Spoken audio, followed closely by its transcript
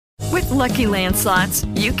Lucky Land Slots,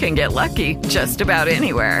 you can get lucky just about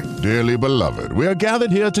anywhere. Dearly beloved, we are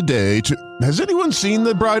gathered here today to... Has anyone seen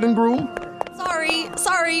the bride and groom?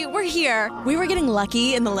 Sorry, we're here. We were getting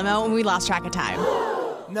lucky in the limo and we lost track of time.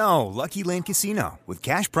 No, Lucky Land Casino, with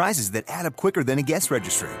cash prizes that add up quicker than a guest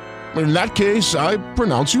registry. In that case, I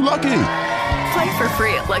pronounce you lucky. Play for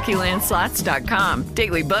free at LuckyLandSlots.com.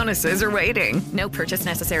 Daily bonuses are waiting. No purchase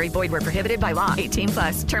necessary. Void where prohibited by law.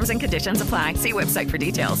 18+. Terms and conditions apply. See website for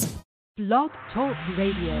details. Blog Talk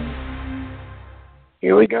Radio.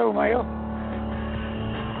 Here we go, Mel.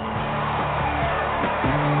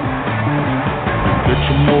 Get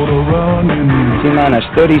your motor running. T-minus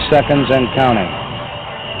 30 seconds and counting.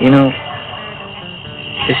 You know,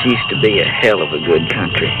 this used to be a hell of a good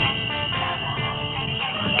country.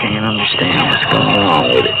 I can't understand what's going on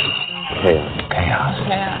with it.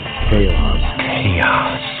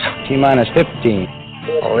 Chaos. T-minus 15.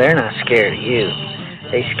 Oh, they're not scared of you.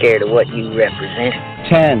 They're scared of what you represent.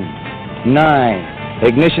 10, 9,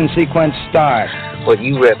 ignition sequence start. What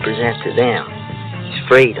you represent to them is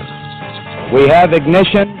freedom. We have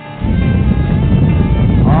ignition.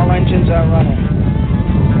 All engines are running.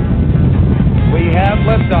 We have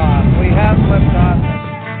liftoff.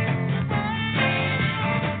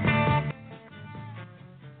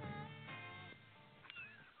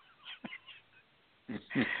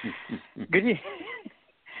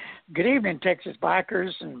 Good evening, Texas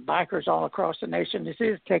bikers and bikers all across the nation. This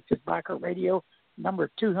is Texas Biker Radio, number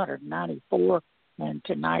 294, and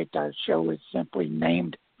tonight our show is simply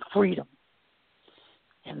named Freedom.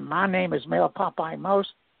 And my name is Mel Popeye Moss.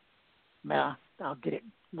 I'll get it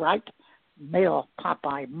right. Mel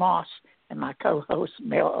Popeye Moss, and my co-host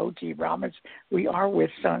Mel O.T. Robbins. We are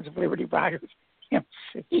with Sons of Liberty Riders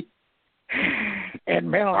MC. And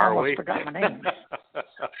Mel, I almost forgot my name.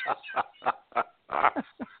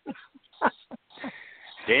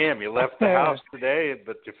 Damn, you left the house today,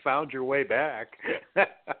 but you found your way back.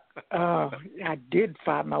 I did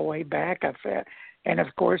find my way back. And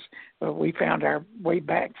of course, we found our way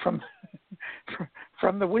back from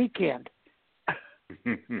the weekend.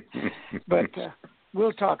 But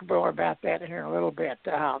we'll talk more about that here in a little bit.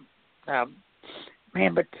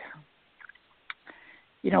 Man, but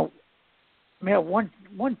you know, Mel, one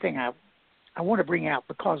thing I want to bring out,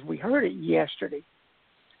 because we heard it yesterday.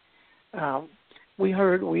 We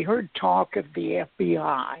heard talk of the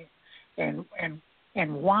FBI and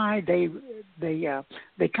why they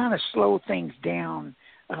kind of slow things down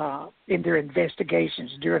in their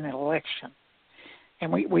investigations during an election.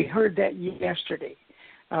 And we heard that yesterday,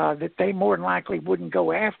 that they more than likely wouldn't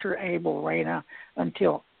go after Abel Reyna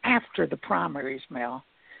until after the primaries, Mel.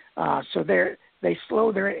 So they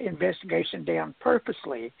slow their investigation down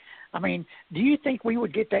purposely. I mean, do you think we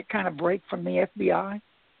would get that kind of break from the FBI?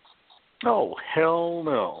 Oh, hell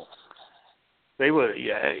no. They would,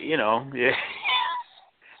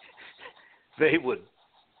 they would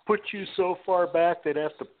put you so far back they'd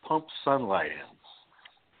have to pump sunlight in.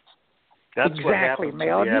 That's exactly, what happens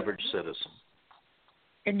Mel. to the average citizen.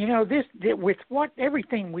 And this with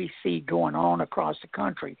everything we see going on across the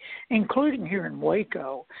country, including here in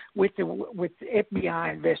Waco, with the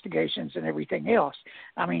FBI investigations and everything else.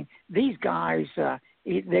 I mean, these guys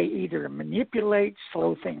they either manipulate,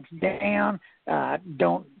 slow things down,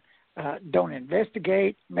 don't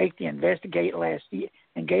investigate, make the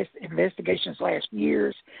investigations last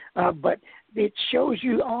years. But it shows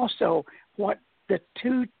you also what the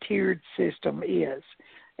two-tiered system is.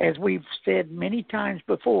 As we've said many times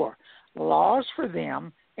before, laws for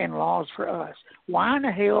them and laws for us. Why in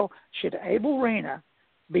the hell should Abel Reyna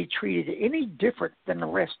be treated any different than the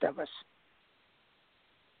rest of us?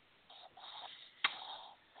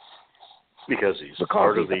 Because he's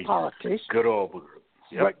part of the good old group.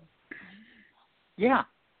 Yep. But, yeah.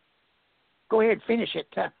 Go ahead, finish it.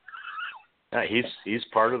 He's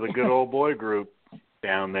part of the good old boy group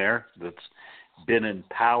down there that's been in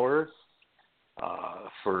power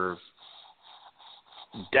for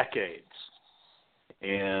decades.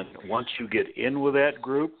 And once you get in with that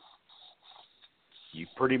group, you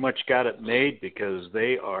pretty much got it made, because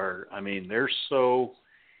they're so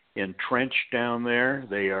entrenched down there.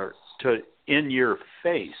 They are in your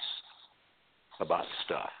face about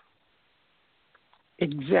stuff.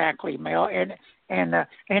 Exactly, Mel. And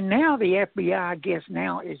now the FBI, I guess,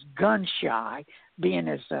 now is gun shy, being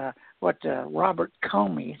as Robert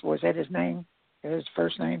Comey, was that his name? His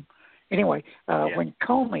first name? Anyway, when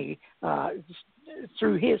Comey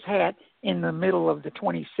threw his hat in the middle of the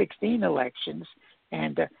 2016 elections,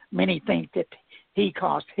 and many think that he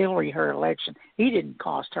cost Hillary her election. He didn't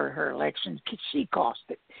cost her election. She cost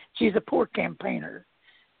it. She's a poor campaigner,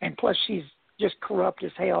 and plus she's just corrupt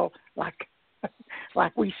as hell, like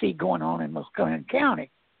we see going on in McLennan County.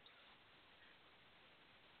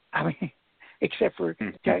 I mean, except for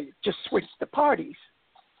just switch the parties.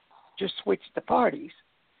 Just switch the parties.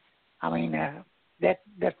 I mean, that's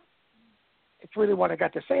really what I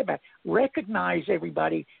got to say about it. Recognize,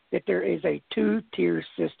 everybody, that there is a two-tier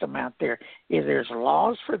system out there. There's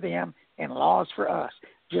laws for them and laws for us.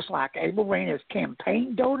 Just like Abel Reyna's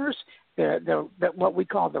campaign donors, the what we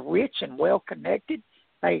call the rich and well-connected,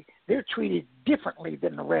 they're treated differently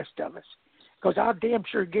than the rest of us. Because I'll damn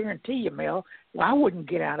sure guarantee you, Mel, I wouldn't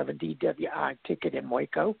get out of a DWI ticket in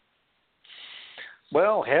Waco.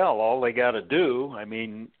 Well, hell, all they got to do, I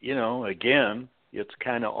mean, you know, again, it's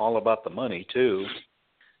kind of all about the money too.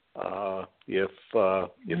 If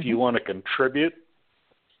you want to contribute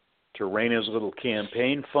to Reyna's little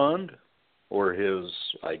campaign fund, or his,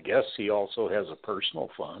 I guess he also has a personal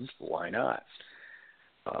fund. Why not?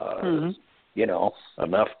 You know,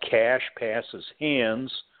 enough cash passes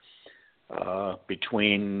hands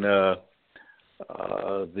between the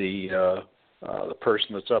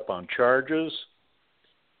person that's up on charges,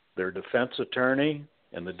 their defense attorney,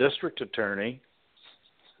 and the district attorney.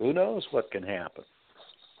 Who knows what can happen?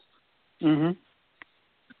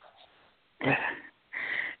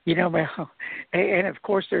 You know, Mel, and of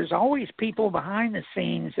course, there's always people behind the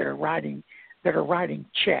scenes that are writing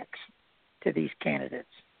checks to these candidates.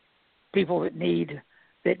 People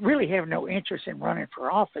that really have no interest in running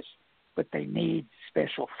for office, but they need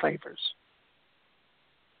special favors.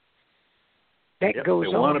 That goes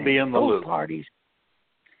on want to be in both loop. Parties.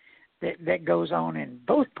 That goes on in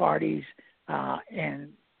both parties, and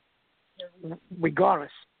regardless.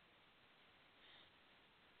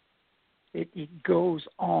 It goes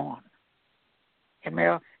on. And,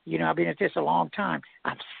 Mel, you know, I've been at this a long time.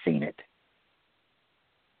 I've seen it.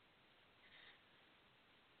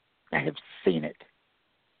 I have seen it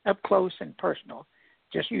up close and personal.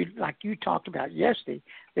 Just like you talked about yesterday,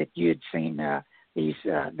 that you had seen these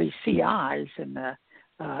CIs and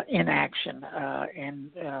in action and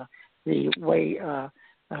the way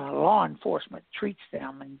law enforcement treats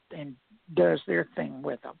them and does their thing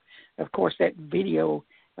with them. Of course, that video.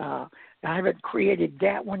 I haven't created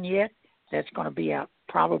that one yet. That's going to be out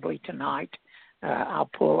probably tonight. I'll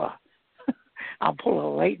pull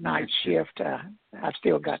a late night shift. I've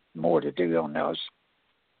still got more to do on those,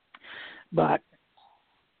 but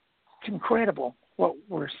it's incredible what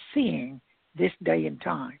we're seeing this day and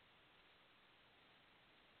time.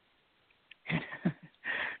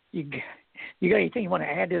 You got anything you want to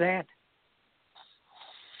add to that?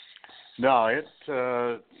 No, it's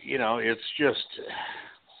just.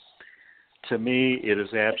 To me, it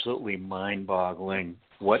is absolutely mind-boggling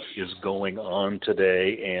what is going on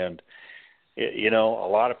today. And, you know, a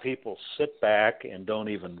lot of people sit back and don't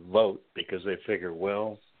even vote because they figure,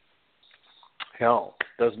 well, hell,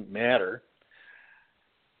 it doesn't matter.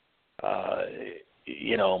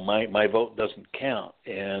 You know, my vote doesn't count.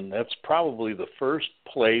 And that's probably the first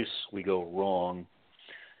place we go wrong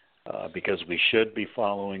because we should be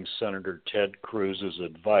following Senator Ted Cruz's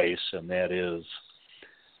advice, and that is,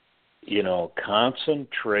 you know,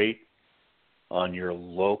 concentrate on your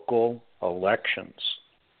local elections.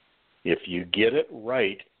 If you get it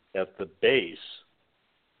right at the base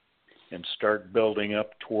and start building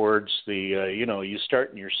up towards the, you start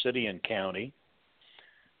in your city and county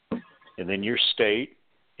and then your state,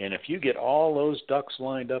 and if you get all those ducks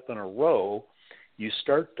lined up in a row, you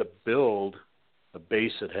start to build a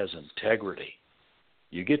base that has integrity.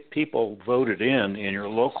 You get people voted in your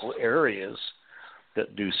local areas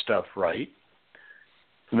that do stuff right,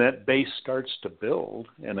 and that base starts to build,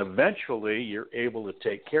 and eventually you're able to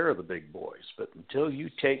take care of the big boys. But until you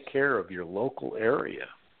take care of your local area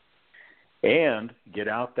and get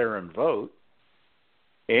out there and vote,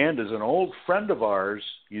 and as an old friend of ours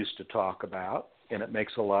used to talk about, and it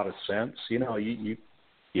makes a lot of sense, you know, you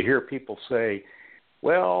hear people say,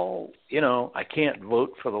 well, you know, I can't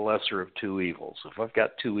vote for the lesser of two evils. If I've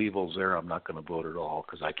got two evils there, I'm not going to vote at all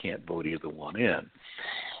because I can't vote either one in.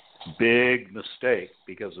 Big mistake,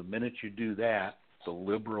 because the minute you do that, the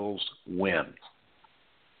liberals win.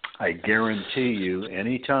 I guarantee you,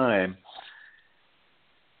 anytime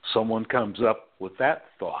someone comes up with that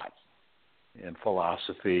thought and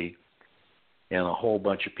philosophy and a whole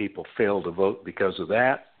bunch of people fail to vote because of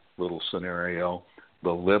that little scenario,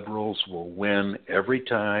 the liberals will win every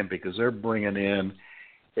time because they're bringing in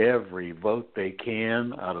every vote they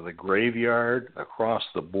can out of the graveyard, across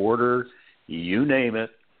the border, you name it.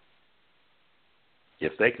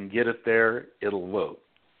 If they can get it there, it'll vote.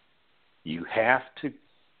 You have to,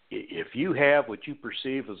 if you have what you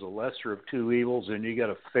perceive as a lesser of two evils, then you got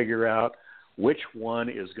to figure out which one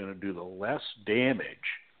is going to do the less damage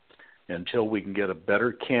until we can get a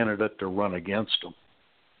better candidate to run against them.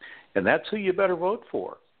 And that's who you better vote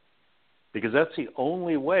for, because that's the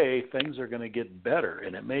only way things are going to get better.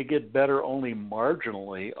 And it may get better only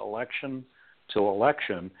marginally, election to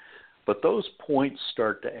election, but those points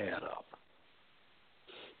start to add up.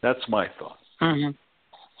 That's my thought. Mm-hmm.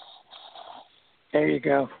 There you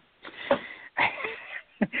go.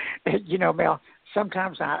 You know, Mel,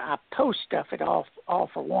 sometimes I post stuff at all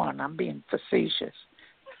for one. I'm being facetious.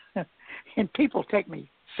 And people take me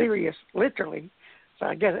serious, literally. So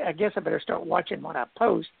I guess I better start watching what I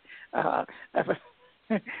post. I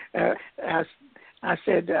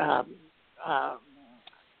said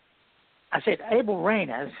Abel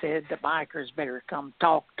Reyna said the bikers better come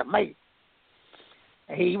talk to me.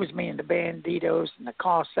 He was meaning the banditos and the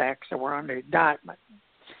Cossacks that were under indictment.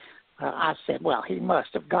 I said, well, he must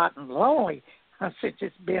have gotten lonely since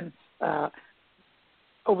it's been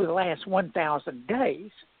over the last 1,000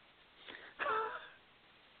 days.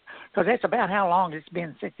 Because that's about how long it's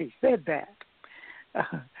been since he said that.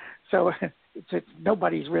 So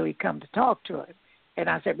nobody's really come to talk to him. And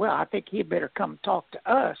I said, well, I think he better come talk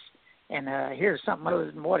to us and hear something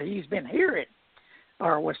other than what he's been hearing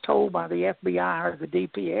or was told by the FBI or the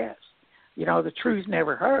DPS. You know, the truth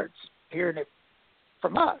never hurts, hearing it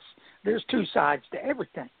from us. There's two sides to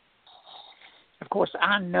everything. Of course,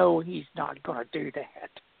 I know he's not going to do that.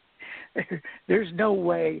 There's no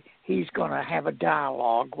way he's going to have a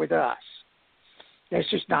dialogue with us. That's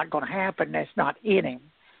just not going to happen. That's not in him.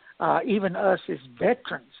 Even us as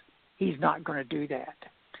veterans, he's not going to do that.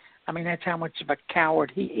 I mean, that's how much of a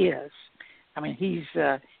coward he is. I mean, he's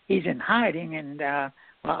in hiding, and well,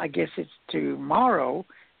 I guess it's tomorrow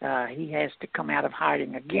he has to come out of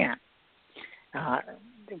hiding again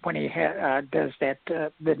when he does that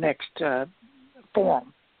the next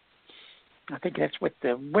forum. I think that's with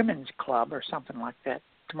the women's club or something like that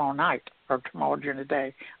tomorrow night or tomorrow during the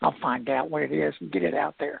day. I'll find out what it is and get it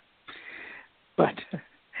out there. But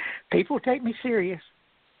people take me serious.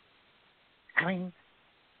 I mean,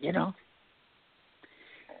 you know.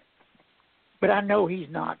 But I know he's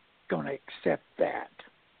not going to accept that.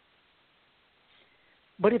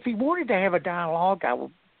 But if he wanted to have a dialogue,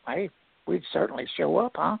 we'd certainly show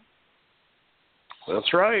up, huh?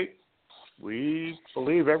 That's right. We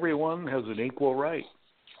believe everyone has an equal right.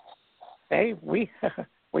 Hey, we've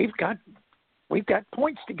got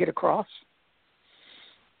points to get across.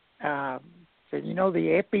 So, you know,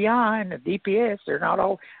 the FBI and the DPS, they're not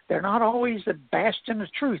always the bastion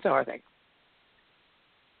of truth, are they?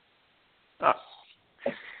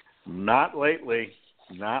 Not lately.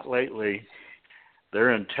 Not lately.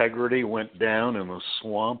 Their integrity went down in the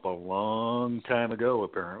swamp a long time ago,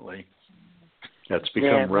 apparently. That's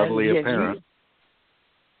become readily apparent.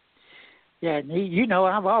 You know,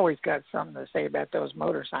 I've always got something to say about those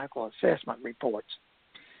motorcycle assessment reports.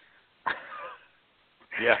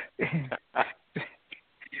 Yeah.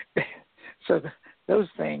 So those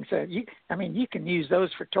things, you can use those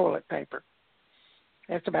for toilet paper.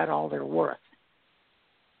 That's about all they're worth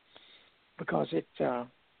because it's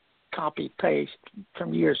copy-paste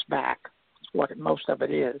from years back. That's what most of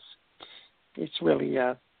it is. It's really...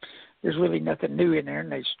 there's really nothing new in there,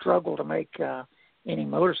 and they struggle to make any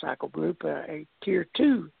motorcycle group a Tier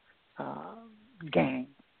 2 gang,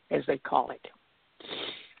 as they call it.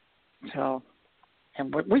 So,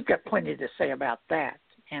 and we've got plenty to say about that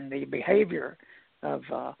and the behavior of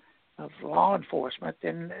law enforcement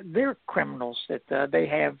and their criminals that they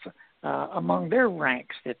have among their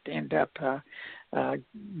ranks that end up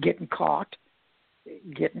getting caught,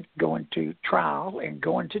 going to trial, and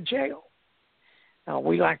going to jail.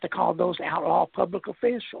 We like to call those outlaw public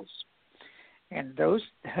officials. And those,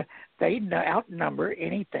 they outnumber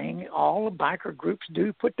anything all the biker groups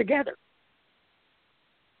do put together.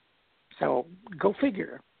 So go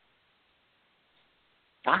figure.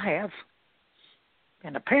 I have.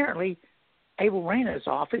 And apparently Abel Reyna's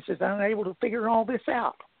office is unable to figure all this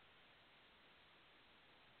out.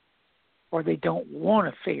 Or they don't want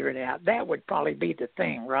to figure it out. That would probably be the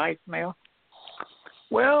thing, right, Mel?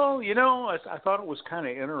 Well, you know, I thought it was kind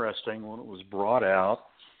of interesting when it was brought out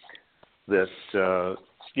that,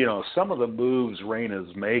 you know, some of the moves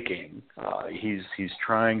Reyna's making, he's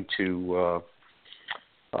trying to,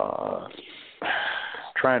 a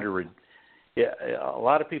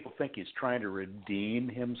lot of people think he's trying to redeem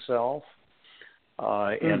himself.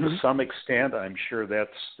 And to some extent, I'm sure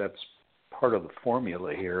that's part of the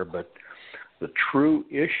formula here, but the true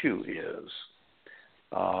issue is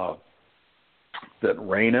that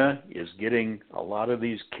Reyna is getting a lot of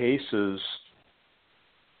these cases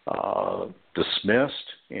dismissed,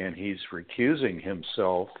 and he's recusing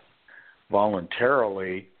himself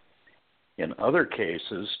voluntarily in other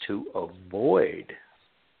cases to avoid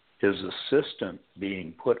his assistant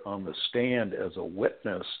being put on the stand as a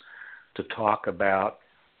witness to talk about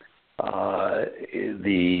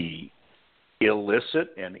the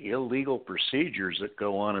illicit and illegal procedures that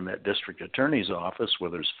go on in that district attorney's office,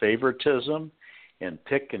 where there's favoritism and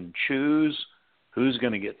pick and choose who's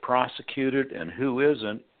going to get prosecuted and who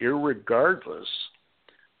isn't, irregardless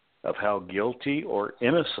of how guilty or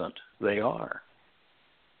innocent they are.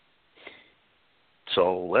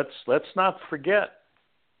 So let's not forget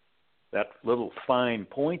that little fine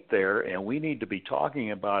point there, and we need to be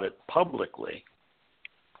talking about it publicly,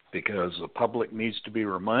 because the public needs to be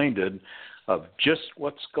reminded of just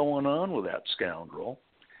what's going on with that scoundrel,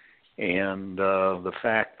 and the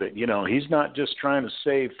fact that, he's not just trying to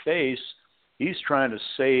save face, he's trying to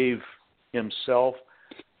save himself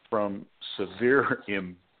from severe,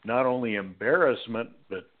 not only embarrassment,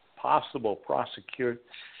 but possible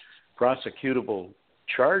prosecutable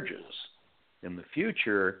charges in the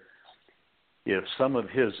future if some of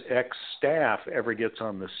his ex-staff ever gets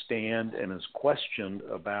on the stand and is questioned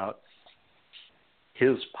about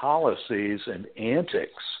his policies and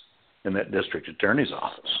antics in that district attorney's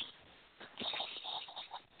office.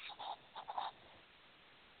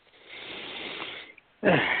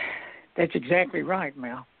 That's exactly right,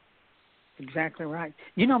 Mel. Exactly right.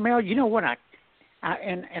 Mel, you know what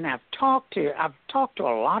and I've talked to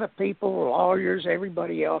a lot of people, lawyers,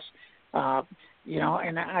 everybody else, and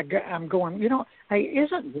I'm going, hey,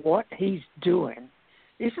 isn't what he's doing,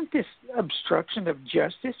 isn't this obstruction of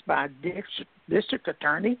justice by a district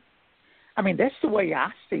attorney? I mean, that's the way I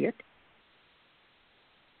see it.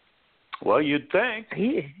 Well, you'd think.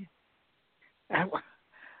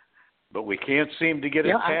 But we can't seem to get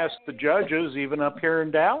it past the judges, even up here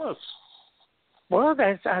in Dallas. Well,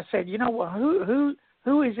 I said,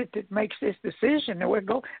 who is it that makes this decision? And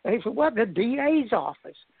they said, the DA's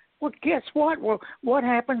office. Well, guess what? Well, what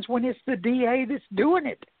happens when it's the DA that's doing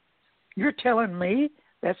it? You're telling me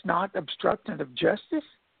that's not obstruction of justice?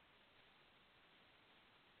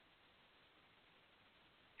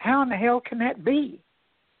 How in the hell can that be?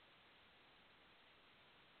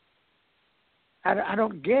 I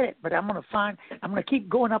don't get it, but I'm going to keep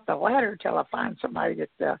going up the ladder until I find somebody that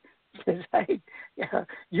says, hey,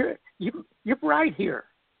 you're right here.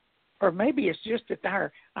 Or maybe it's just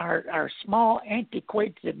that our small,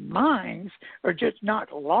 antiquated minds are just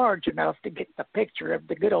not large enough to get the picture of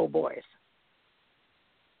the good old boys.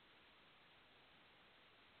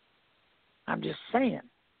 I'm just saying.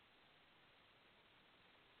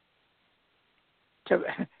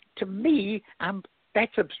 To me,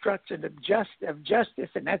 that's obstruction of justice,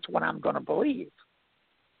 and that's what I'm going to believe.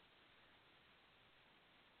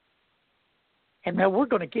 And now we're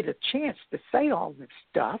going to get a chance to say all this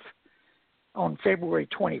stuff on February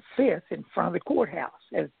 25th in front of the courthouse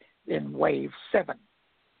in Wave 7,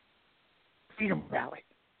 Freedom Rally.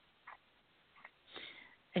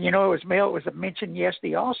 And it was mentioned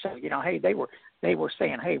yesterday also. Hey, they were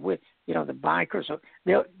saying, hey, the bikers,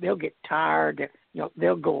 they'll get tired.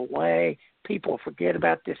 They'll go away. People forget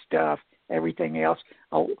about this stuff. Everything else.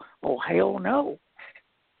 Oh, hell no.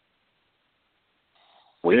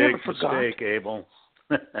 We never forgot. Big mistake, Abel.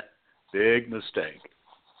 Big mistake.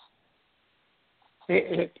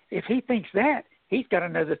 If he thinks that, he's got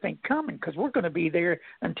another thing coming, because we're going to be there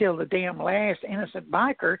until the damn last innocent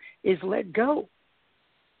biker is let go.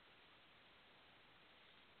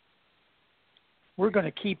 We're going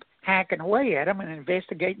to keep hacking away at them and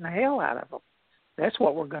investigating the hell out of them. That's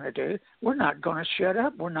what we're going to do. We're not going to shut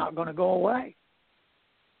up. We're not going to go away.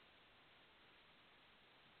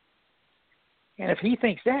 And if he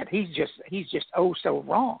thinks that, he's just oh so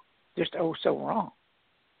wrong. Just oh so wrong.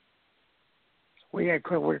 We're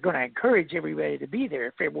going to encourage everybody to be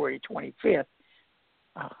there February 25th,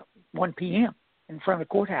 1 p.m. in front of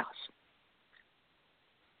the courthouse.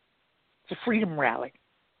 It's a freedom rally.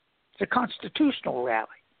 It's a constitutional rally.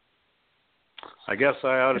 I guess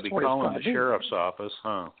I ought to be calling the sheriff's office,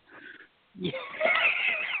 huh? Yeah.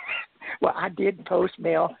 Well, I did post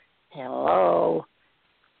mail. Hello,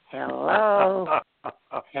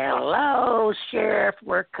 Sheriff,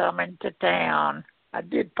 we're coming to town. I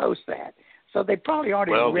did post that. So they probably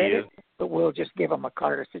already read it, but we'll just give them a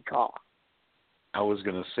courtesy call. I was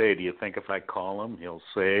going to say, do you think if I call him, he'll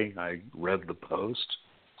say I read the post?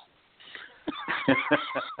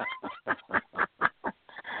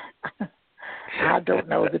 I don't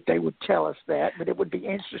know that they would tell us that, but it would be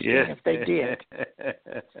interesting if they did.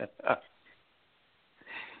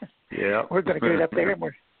 Yeah. We're going to get up there, and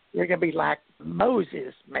You're going to be like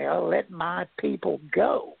Moses, Mel. Let my people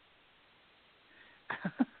go.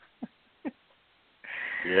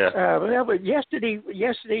 Yeah. Well, but yesterday,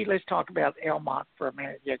 let's talk about Elmont for a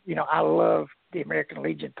minute. You know, I love the American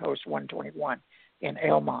Legion Post 121 in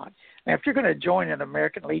Elmont. Now, if you're going to join an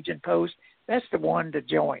American Legion Post, that's the one to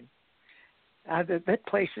join. That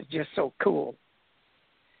place is just so cool.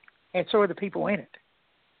 And so are the people in it.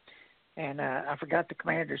 And I forgot the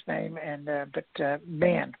commander's name, but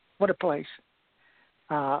man, what a place.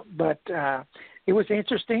 But it was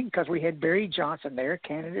interesting because we had Barry Johnson there,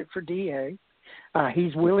 candidate for DA.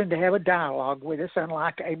 He's willing to have a dialogue with us,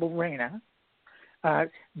 unlike Abel Reyna.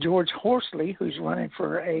 George Horsley, who's running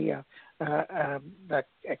for a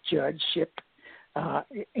judgeship.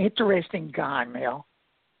 Interesting guy, Mel.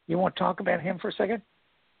 You want to talk about him for a second?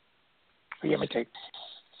 Let me take.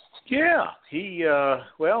 Yeah, he.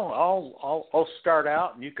 Well, I'll start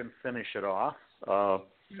out, and you can finish it off.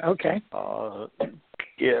 Okay.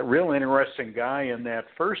 Yeah, real interesting guy in that.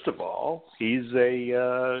 First of all, he's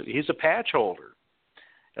a patch holder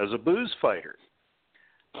as a booze fighter.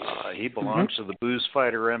 He belongs to the Booze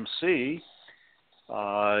Fighter MC,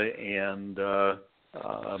 and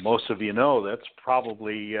most of you know that's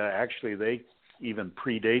probably actually they even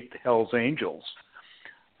predate the Hells Angels.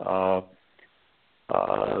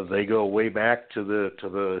 They go way back to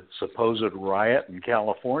the supposed riot in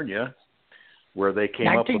California, where they came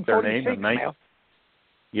up with their name in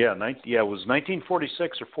it was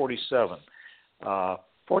 1946 or 47.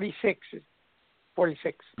 46.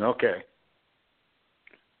 46. Okay.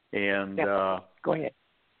 And go ahead.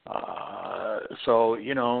 So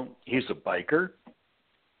you know he's a biker,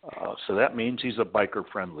 so that means he's a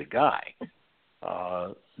biker-friendly guy.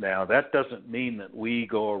 Now, that doesn't mean that we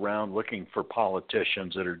go around looking for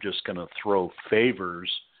politicians that are just going to throw favors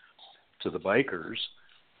to the bikers.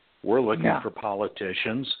 We're looking for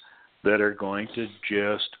politicians that are going to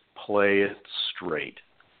just play it straight.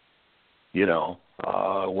 You know,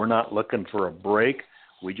 we're not looking for a break.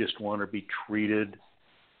 We just want to be treated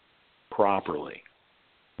properly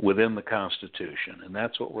within the Constitution, and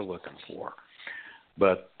that's what we're looking for.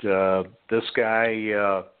 But this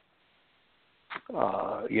guy...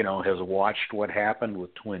 has watched what happened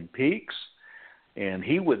with Twin Peaks, and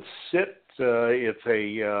he would sit if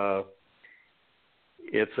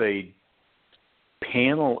a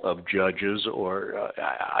panel of judges, or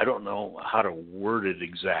I don't know how to word it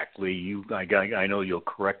exactly. I know you'll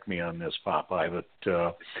correct me on this, Popeye, but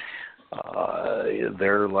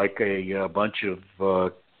they're like a bunch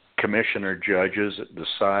of commissioner judges that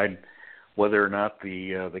decide whether or not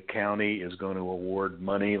the county is going to award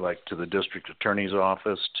money, like to the district attorney's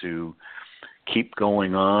office, to keep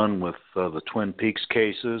going on with the Twin Peaks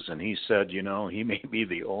cases. And he said, he may be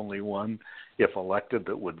the only one, if elected,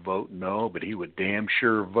 that would vote no, but he would damn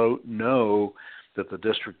sure vote no that the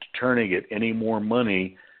district attorney get any more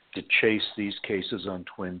money to chase these cases on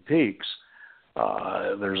Twin Peaks.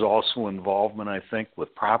 There's also involvement, I think,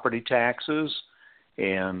 with property taxes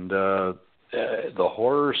and the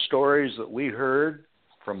horror stories that we heard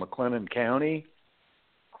from McLennan County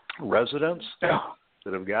residents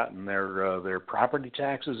that have gotten their property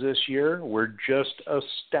taxes this year were just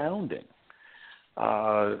astounding.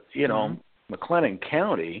 McLennan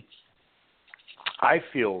County, I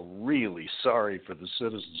feel really sorry for the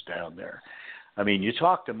citizens down there. I mean, you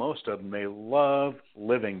talk to most of them, they love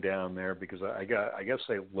living down there because I guess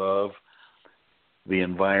they love the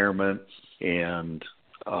environment and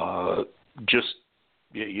just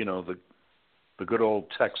the good old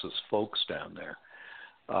Texas folks down there,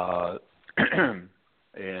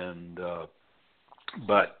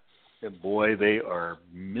 but boy, they are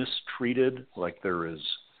mistreated like there is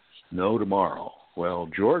no tomorrow. Well,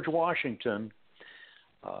 George Washington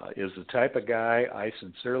is the type of guy I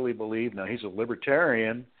sincerely believe. Now he's a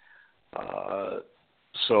libertarian,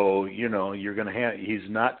 so you're going to have. He's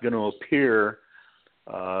not going to appear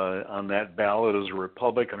on that ballot as a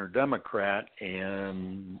Republican or Democrat,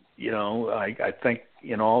 and I think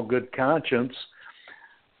in all good conscience,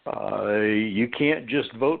 you can't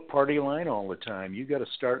just vote party line all the time. You got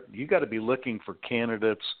to be looking for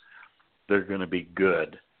candidates that are going to be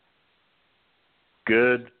good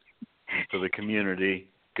for the community,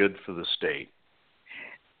 good for the state.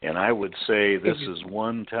 And I would say this is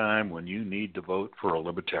one time when you need to vote for a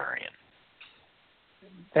libertarian.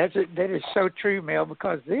 That is so true, Mel,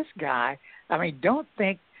 because this guy, don't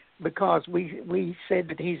think because we said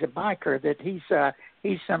that he's a biker that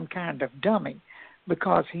he's some kind of dummy,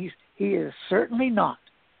 because he is certainly not.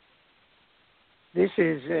 This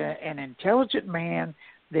is an intelligent man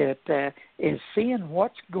that is seeing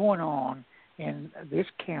what's going on in this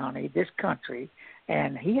county, this country,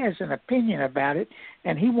 and he has an opinion about it,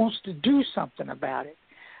 and he wants to do something about it.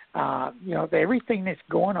 Everything that's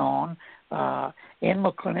going on in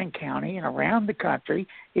McLennan County and around the country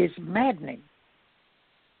is maddening.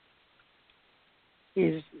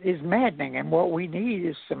 Is maddening, and what we need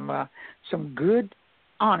is some good,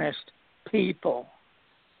 honest people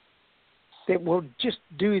that will just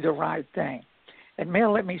do the right thing. And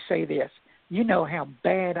Mel, let me say this: you know how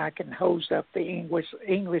bad I can hose up the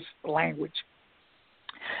English language,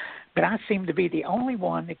 but I seem to be the only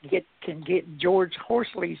one that can get George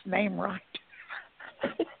Horsley's name right.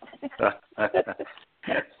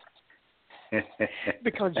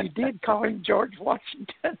 Because you did call him George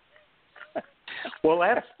Washington. Well,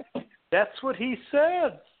 that's what he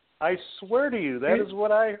said. I swear to you, that is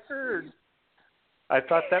what I heard. I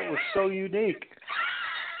thought that was so unique.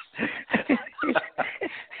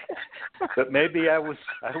 But maybe I was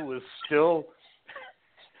still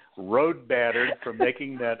road battered from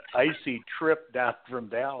making that icy trip down from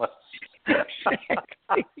Dallas.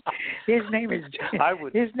 His name is. I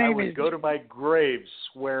would go to my grave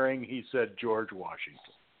swearing he said George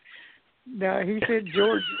Washington. No, he said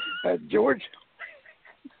George. George.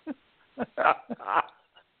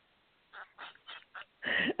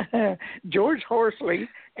 George Horsley,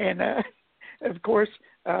 and of course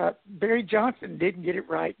Barry Johnson didn't get it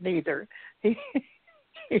right neither. He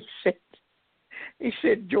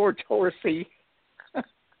said George Horsey.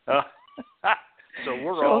 So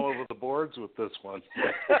we're all over the boards with this one.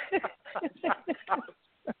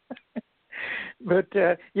 But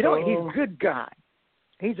he's a good guy.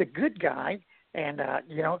 He's a good guy, and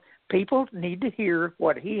people need to hear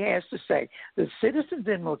what he has to say. The citizens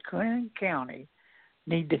in McLennan County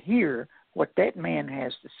need to hear what that man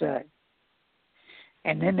has to say.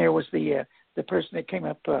 And then there was the person that came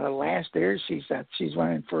up last there. She's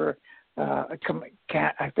running for I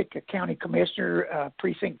think a county commissioner,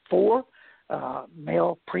 precinct 4.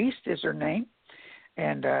 Mel Priest is her name,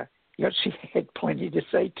 and she had plenty to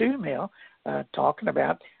say too, Mel, talking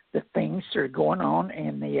about the things that are going on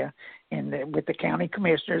with the county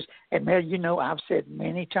commissioners. And Mel, I've said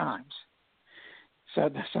many times, so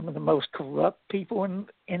some of the most corrupt people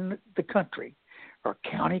in the country are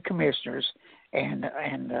county commissioners and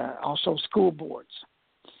also school boards.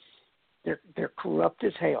 They're corrupt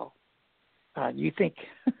as hell. You think,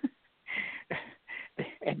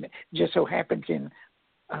 and just so happens in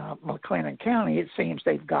McLennan County, it seems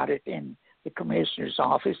they've got it in the commissioner's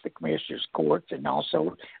office, the commissioner's courts, and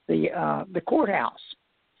also the courthouse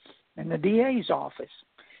and the DA's office.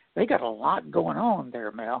 They got a lot going on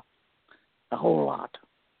there, Mel. A whole lot.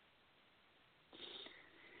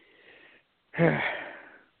 To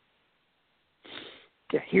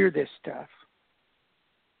hear this stuff.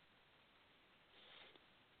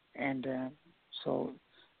 And so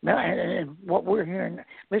now, and what we're hearing,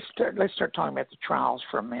 let's start talking about the trials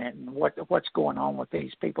for a minute and what's going on with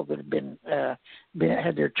these people that have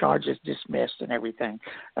had their charges dismissed and everything.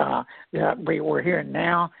 We're hearing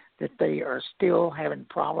now that they are still having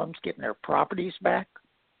problems getting their properties back.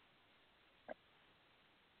 I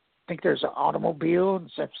think there's an automobile, and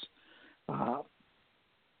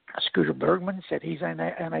Scooter Bergman said he's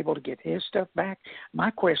unable to get his stuff back. My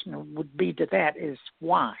question would be to that is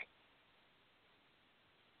why?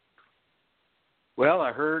 Well,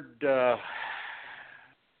 I heard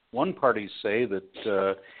one party say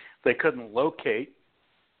that they couldn't locate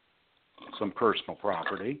some personal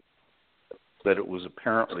property, that it was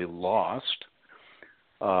apparently lost.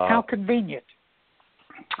 How convenient.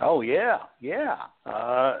 Oh, yeah.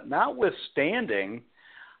 Notwithstanding,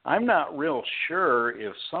 I'm not real sure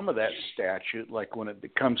if some of that statute, like when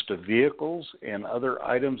it comes to vehicles and other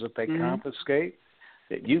items that they confiscate,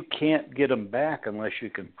 that you can't get them back unless you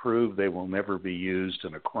can prove they will never be used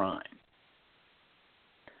in a crime.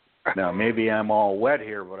 Now, maybe I'm all wet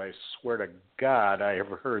here, but I swear to God I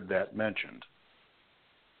ever heard that mentioned.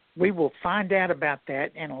 We will find out about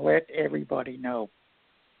that and let everybody know.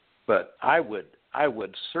 But I would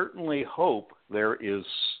certainly hope there is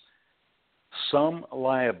some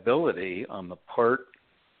liability on the part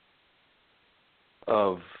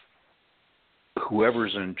of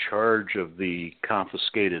whoever's in charge of the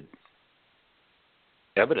confiscated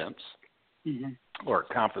evidence or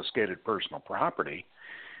confiscated personal property,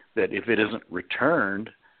 that if it isn't returned,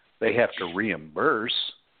 they have to reimburse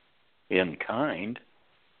in kind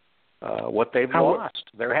what they've lost.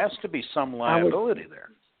 There has to be some liability there.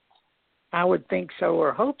 I would think so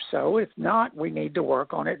or hope so. If not, we need to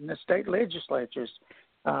work on it in the state legislatures,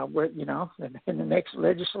 in the next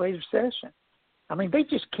legislative session. I mean, they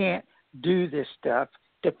just can't do this stuff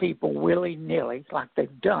to people willy-nilly like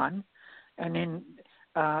they've done and then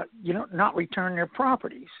not return their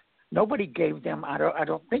properties. Nobody gave them. I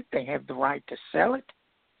don't think they have the right to sell it.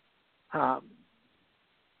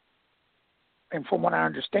 And from what I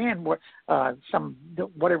understand,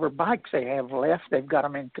 whatever bikes they have left, they've got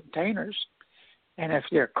them in containers. And if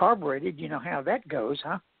they're carbureted, you know how that goes,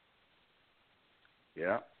 huh?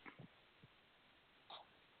 Yeah.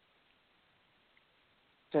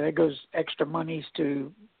 So there goes extra monies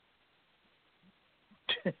to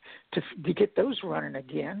get those running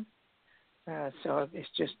again. So it's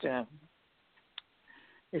just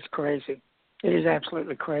it's crazy. It is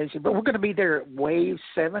absolutely crazy. But we're going to be there at Wave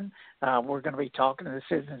 7. We're going to be talking to the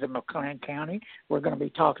citizens of McLennan County. We're going to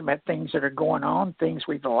be talking about things that are going on, things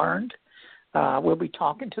we've learned. We'll be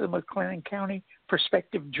talking to the McLennan County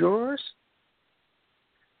prospective jurors.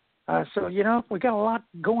 So, we got a lot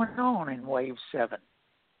going on in Wave 7.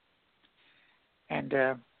 And,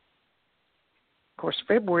 of course,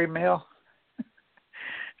 February, Mel,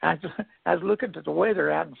 I was looking at the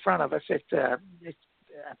weather out in front of us. I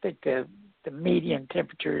think the median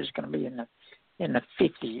temperature is going to be in the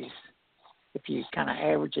 50s if you kind of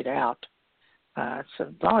average it out. So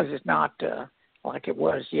as long as it's not like it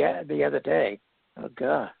was the other day. Oh,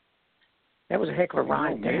 God. That was a heck of a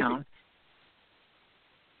ride down.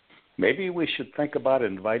 Maybe we should think about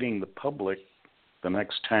inviting the public the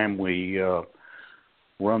next time we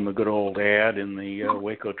run the good old ad in the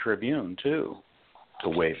Waco Tribune, too, to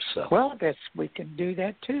Wave 7. Well, we can do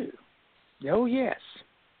that, too. Oh, yes.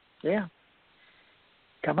 Yeah.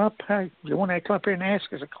 Come up. You want to come up here and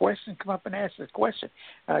ask us a question, come up and ask us a question.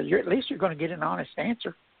 At least you're going to get an honest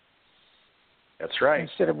answer. That's right.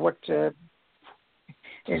 Instead of what you're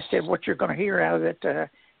going to hear out of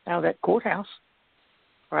that courthouse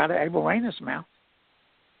or out of Abel Reyna's mouth.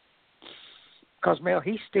 Because, Mel,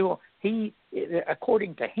 he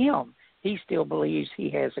according to him, he still believes he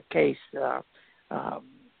has a case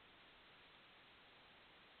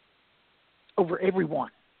over everyone.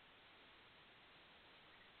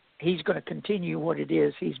 He's going to continue what it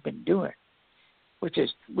is he's been doing, which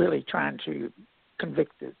is really trying to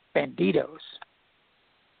convict the banditos.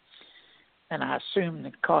 And I assume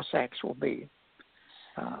the Cossacks will be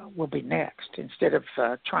next, instead of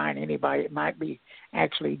trying anybody that might be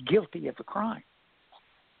actually guilty of a crime.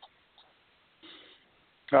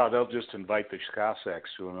 Oh, they'll just invite the Cossacks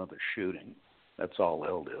to another shooting. That's all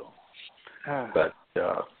they'll do. But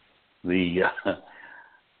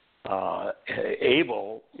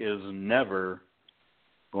Abel is never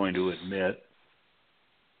going to admit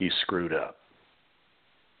he screwed up.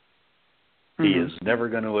 He is never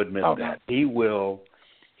going to admit that. He will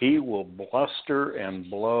bluster and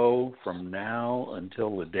blow from now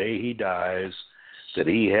until the day he dies that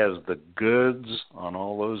he has the goods on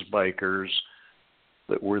all those bikers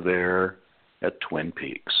that were there at Twin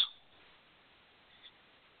Peaks.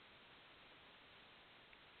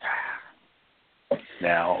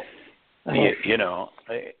 Now, there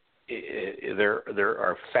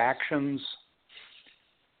are factions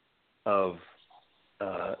of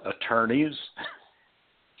attorneys,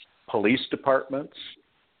 police departments,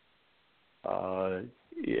 law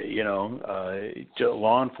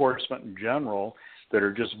enforcement in general that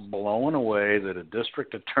are just blown away that a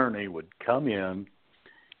district attorney would come in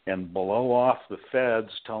and blow off the feds,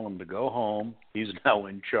 tell them to go home. He's now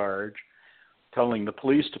in charge, telling the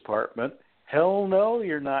police department, hell no,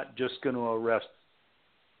 you're not just going to arrest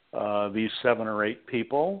these 7 or 8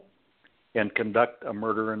 people and conduct a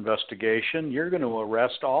murder investigation. You're going to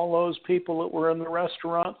arrest all those people that were in the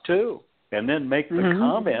restaurant too, and then make the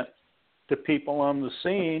comment to people on the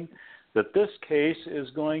scene that this case is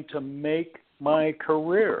going to make my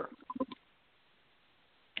career.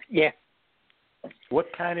 Yeah. What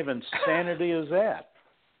kind of insanity is that?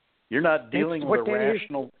 You're not dealing with a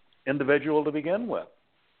rational individual to begin with.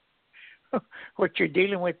 What you're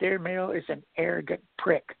dealing with there, Mel, is an arrogant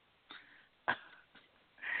prick.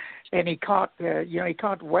 And he caught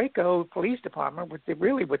Waco Police Department with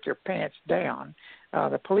their pants down.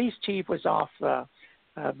 The police chief was off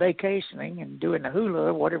vacationing and doing the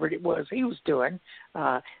hula, whatever it was he was doing.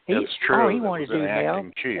 That's true. All he wanted to do, Mel.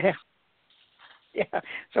 Chief. Yeah.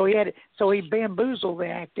 So he bamboozled the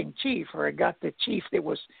acting chief, or he got the chief that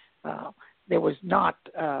was not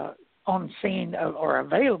on scene or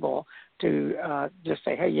available to just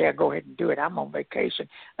say, hey, yeah, go ahead and do it. I'm on vacation.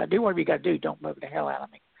 Do whatever you got to do. Don't move the hell out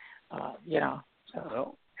of me. So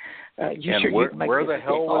where the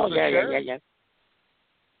hell was the sheriff? Yeah.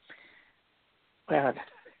 Well,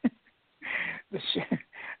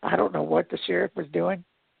 I don't know what the sheriff was doing.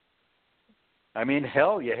 I mean,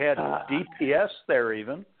 hell, you had DPS there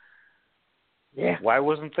even. Yeah. Why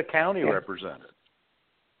wasn't the county represented?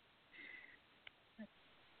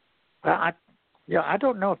 I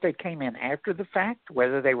don't know if they came in after the fact,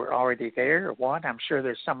 whether they were already there or what. I'm sure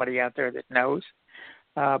there's somebody out there that knows.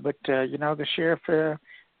 But the sheriff.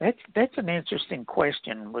 That's an interesting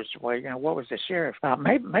question. What was the sheriff?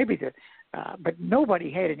 Maybe but nobody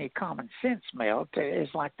had any common sense, Mel.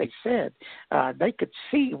 It's like they said, they could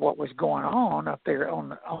see what was going on up there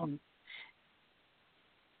on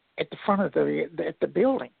at the front of the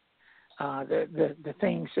building. The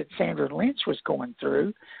things that Sandra Lynch was going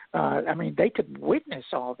through. They could witness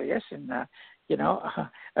all this, and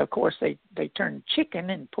of course they turned chicken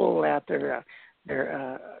and pulled out their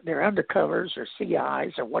undercovers or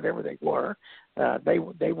CIs or whatever they were.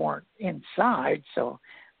 They weren't inside, so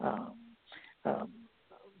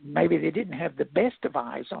maybe they didn't have the best of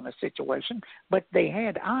eyes on the situation, but they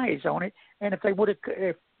had eyes on it. And if they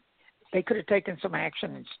could have taken some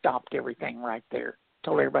action and stopped everything right there,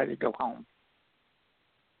 told everybody to go home.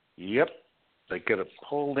 Yep, they could have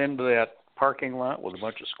pulled into that parking lot with a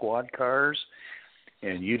bunch of squad cars,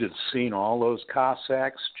 and you'd have seen all those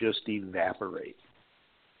Cossacks just evaporate.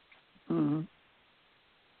 Mm-hmm.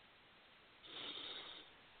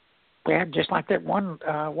 Yeah, just like that one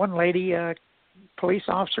lady, police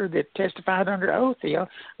officer that testified under oath.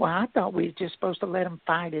 I thought we were just supposed to let them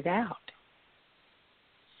fight it out.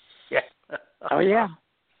 Yeah. Oh, yeah.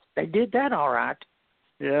 They did that all right.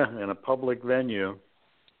 Yeah, in a public venue.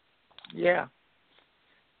 Yeah.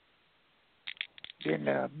 And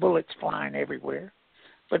bullets flying everywhere.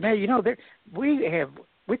 But now, we have,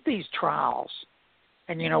 with these trials,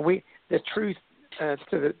 and, the truth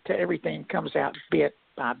to everything comes out bit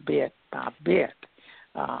by bit by bit.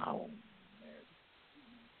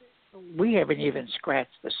 We haven't even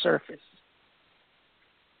scratched the surface.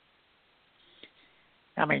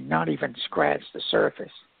 Not even scratched the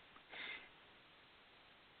surface.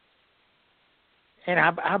 And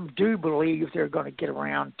I do believe they're going to get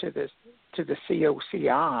around to the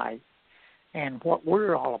COCI and what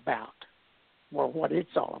we're all about, or what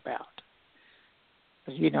it's all about.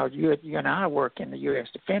 You and I work in the U.S.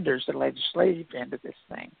 Defenders, the legislative end of this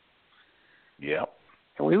thing. Yeah.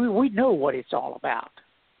 And we know what it's all about,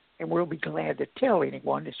 and we'll be glad to tell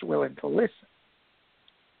anyone that's willing to listen,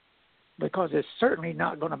 because it's certainly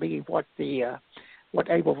not going to be what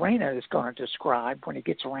Abel Reyna is going to describe when he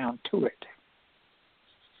gets around to it.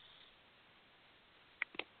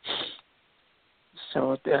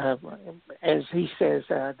 So, as he says,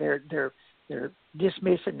 they're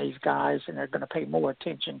dismissing these guys, and they're going to pay more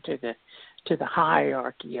attention to the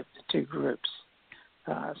hierarchy of the two groups.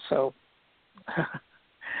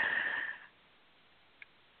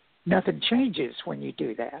 Nothing changes when you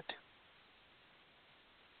do that,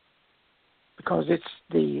 because it's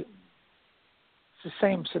the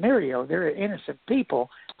same scenario. There are innocent people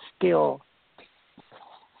still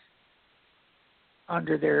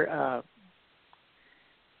under their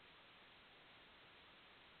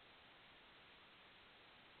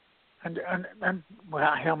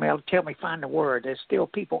help me find the word. There's still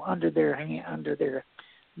people under their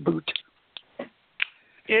boot.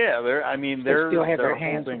 Yeah, they're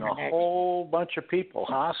holding a whole bunch of people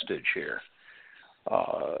hostage here.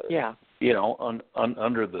 Yeah.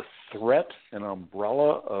 Under the threat and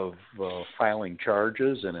umbrella of filing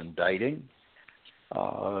charges and indicting.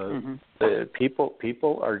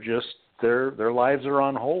 People are just their lives are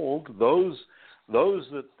on hold. Those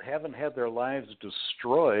that haven't had their lives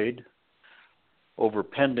destroyed over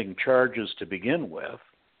pending charges to begin with,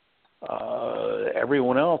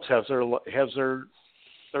 everyone else has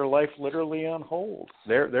their life literally on hold.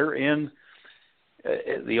 They're in.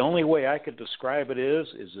 The only way I could describe it is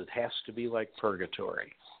it has to be like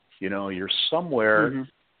purgatory. You're somewhere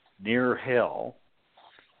near hell,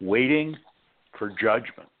 waiting for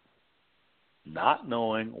judgment, not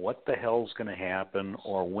knowing what the hell's going to happen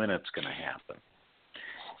or when it's going to happen.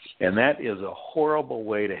 And that is a horrible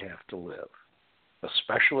way to have to live,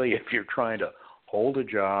 especially if you're trying to hold a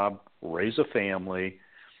job, raise a family,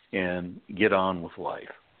 and get on with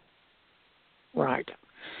life. Right.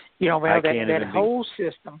 That whole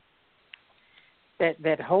system,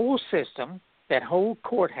 that whole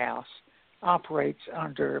courthouse operates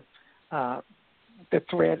under the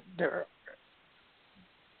threat,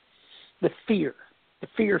 the fear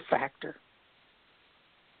factor.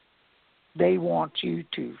 They want you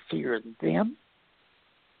to fear them.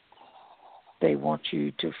 They want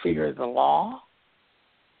you to fear the law.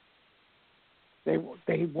 They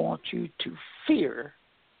want you to fear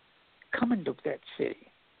coming to that city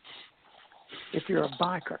if you're a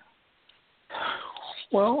biker.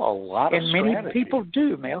 Well, a lot of strategy. And many people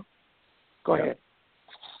do, Mel. Go ahead.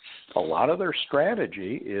 A lot of their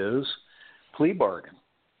strategy is plea bargain.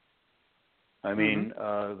 I mean,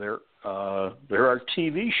 there are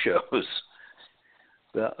TV shows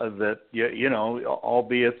that you know,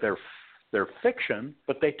 albeit they're fiction,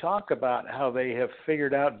 but they talk about how they have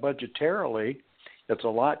figured out budgetarily it's a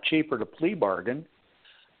lot cheaper to plea bargain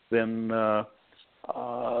than to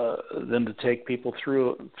take people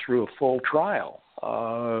through a full trial.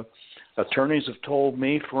 Attorneys have told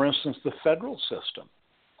me, for instance, the federal system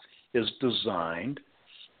is designed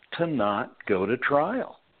to not go to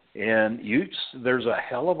trial. And there's a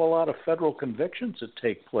hell of a lot of federal convictions that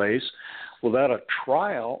take place without a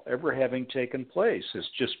trial ever having taken place. It's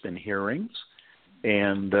just been hearings,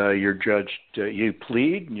 and you're judged, you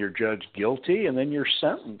plead, and you're judged guilty, and then you're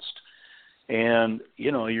sentenced. And,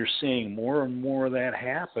 you know, you're seeing more and more of that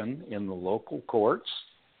happen in the local courts,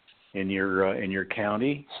 in your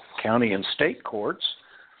county and state courts,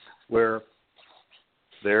 where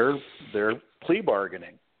they're plea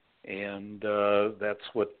bargaining. And that's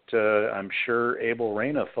what I'm sure Abel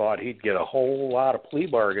Reyna thought. He'd get a whole lot of plea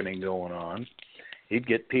bargaining going on. He'd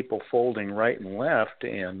get people folding right and left.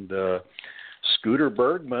 And Scooter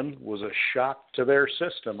Bergman was a shock to their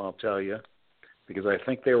system, I'll tell you, because I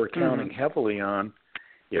think they were counting heavily on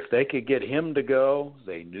if they could get him to go,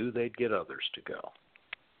 they knew they'd get others to go.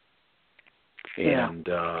 And,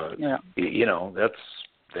 you know, that's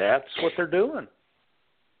what they're doing.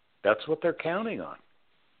 That's what they're counting on.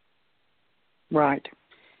 Right.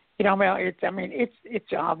 You know, well,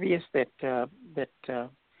 it's obvious that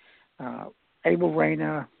Abel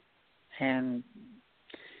Reyna and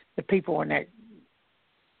the people in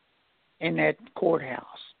that courthouse,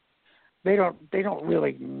 they don't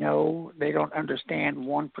really know. They don't understand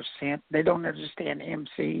 1%. They don't understand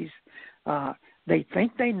MCs. They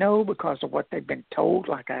think they know because of what they've been told,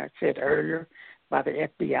 like I said earlier, by the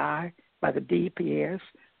FBI, by the DPS,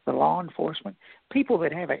 the law enforcement, people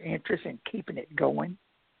that have an interest in keeping it going.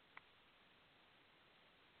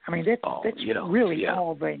 I mean, that's really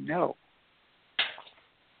all they know.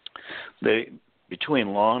 Between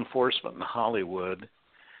law enforcement and Hollywood,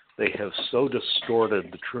 they have so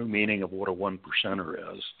distorted the true meaning of what a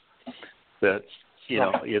 1%er is that, you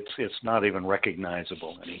know, it's not even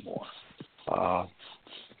recognizable anymore.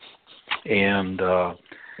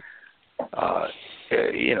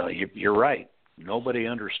 You know, you're right. Nobody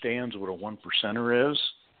understands what a 1%er is.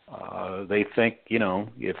 They think, you know,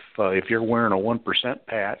 if you're wearing a 1%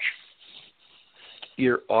 patch,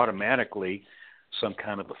 you're automatically some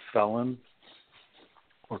kind of a felon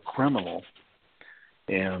or criminal.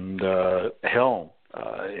 And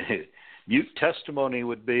mute testimony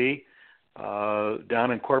would be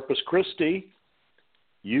down in Corpus Christi,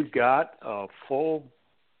 you've got a full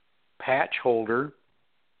patch holder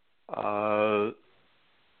as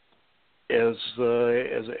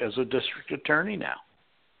a district attorney now.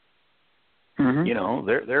 You know,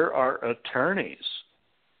 there are attorneys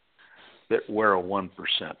that wear a 1%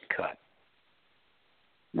 cut.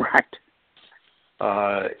 Right.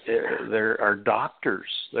 There are doctors.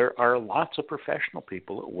 There are lots of professional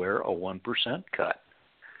people that wear a 1% cut.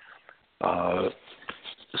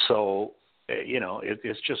 So, you know,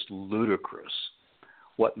 it's just ludicrous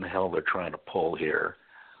what in the hell they're trying to pull here.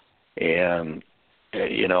 And,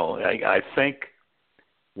 you know, I think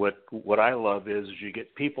what I love is you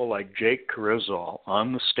get people like Jake Carrizal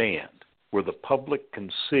on the stand where the public can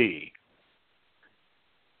see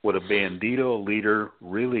what a Bandito leader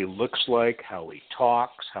really looks like, how he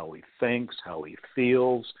talks, how he thinks, how he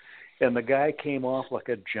feels. And the guy came off like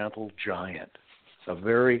a gentle giant, a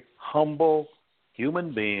very humble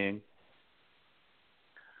human being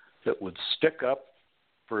that would stick up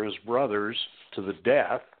for his brothers to the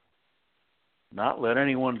death, not let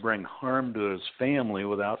anyone bring harm to his family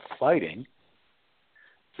without fighting,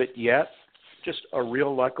 but yet just a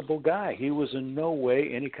real likable guy. He was in no way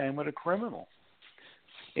any kind of a criminal.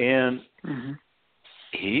 And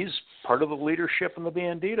he's part of the leadership in the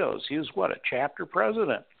Banditos. He was, a chapter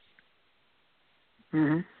president.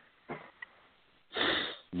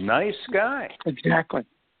 Nice guy. Exactly.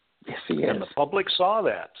 Yes, he is. And the public saw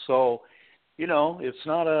that. So, you know, it's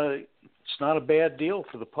not a bad deal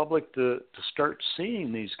for the public to start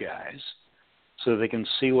seeing these guys so they can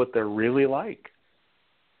see what they're really like.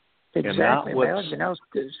 Exactly. Well, you know,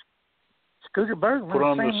 Scooter Bergman put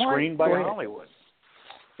on the screen by Hollywood.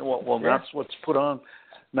 Well, that's what's put on,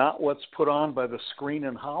 not what's put on by the screen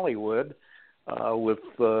in Hollywood with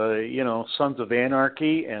you know, Sons of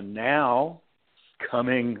Anarchy, and now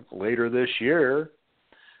coming later this year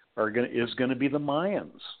is going to be the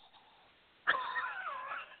Mayans,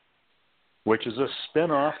 which is a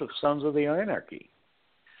spin-off of Sons of the Anarchy.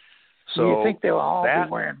 So you think they'll all be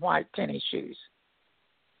wearing white tennis shoes?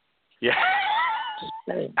 Yeah. Just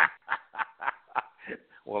saying.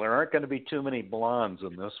 Well, there aren't going to be too many blondes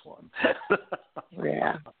in this one.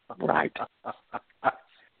 Yeah, right.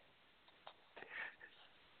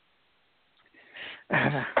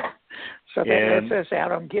 So that lets us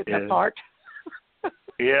out on getting apart.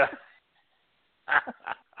 Yeah.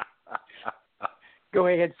 Go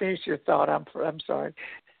ahead, finish your thought. I'm sorry.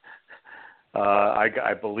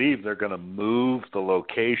 I believe they're going to move the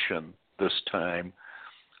location this time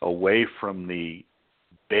away from the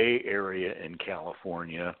Bay Area in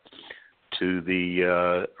California to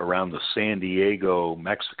the around the San Diego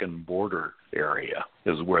Mexican border area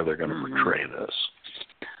is where they're going to portray this.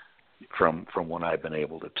 From what I've been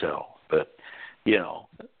able to tell, but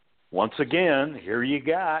once again, here you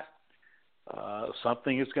got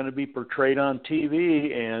something that's going to be portrayed on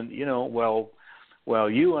TV, and well,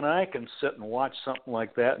 you and I can sit and watch something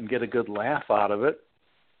like that and get a good laugh out of it.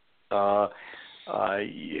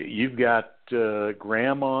 You've got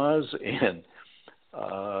grandmas and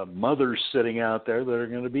mothers sitting out there that are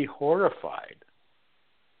going to be horrified.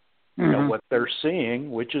 What they're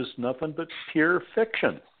seeing, which is nothing but pure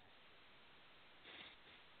fiction.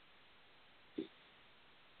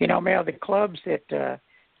 Mel, the clubs that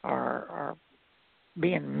are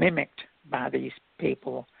being mimicked by these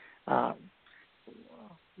people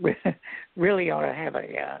really ought to have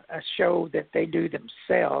a show that they do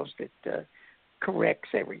themselves that corrects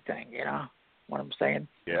everything. You know what I'm saying?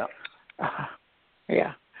 Yeah.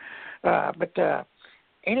 Yeah. But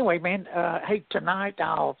anyway, man, hey, tonight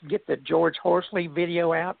I'll get the George Horsley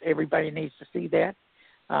video out. Everybody needs to see that.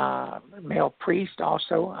 Mel Priest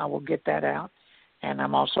also, I will get that out. And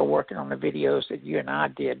I'm also working on the videos that you and I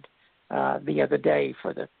did the other day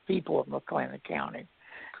for the people of McLennan County.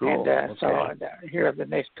 Cool. And so here in the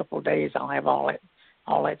next couple of days, I'll have all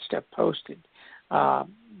that stuff posted.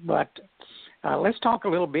 But let's talk a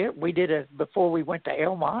little bit. We did before we went to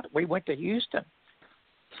Elmont, we went to Houston.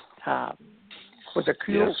 Was a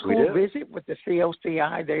cool visit with the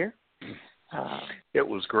COCI there. It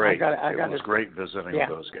was great. It was great visiting with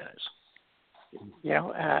those guys.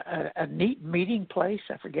 A neat meeting place.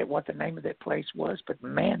 I forget what the name of that place was, but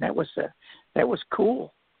man, that was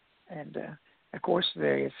cool. And of course,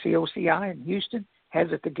 the COCI in Houston has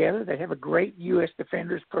it together. They have a great U.S.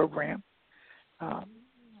 Defenders program.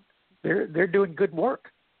 They're doing good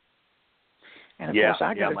work. And of course,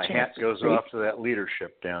 I got a my chance hat goes off to that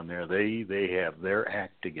leadership down there. They have their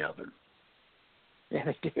act together. Yeah,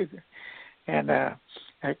 they do. And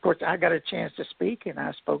of course, I got a chance to speak, and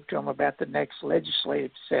I spoke to them about the next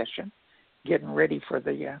legislative session, getting ready for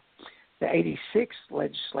the 86th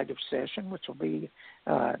legislative session, which will be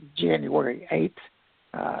January 8th,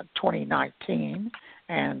 2019.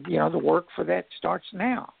 And, the work for that starts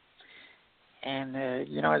now. And,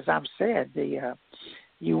 as I've said,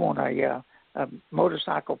 you want a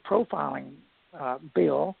motorcycle profiling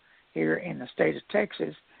bill here in the state of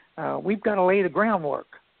Texas. We've got to lay the groundwork.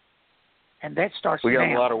 And that starts now. We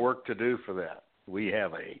got a lot of work to do for that. We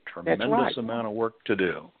have a tremendous amount of work to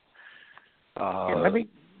do.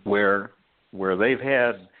 Where they've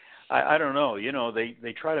had, I don't know,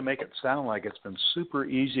 they try to make it sound like it's been super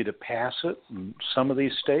easy to pass it in some of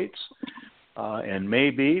these states, and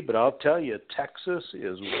maybe, but I'll tell you, Texas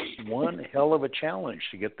is one hell of a challenge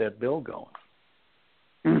to get that bill going.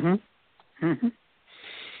 Mm-hmm.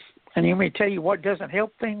 And let me tell you what doesn't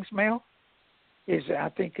help things, Mel, is I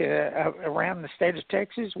think around the state of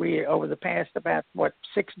Texas, we over the past about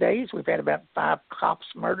 6 days, we've had about 5 cops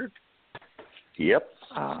murdered. Yep,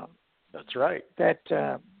 that's right. That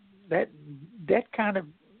kind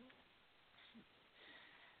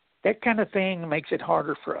of thing makes it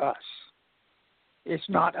harder for us. It's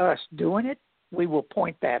not us doing it. We will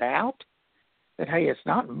point that out. That hey, it's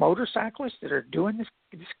not motorcyclists that are doing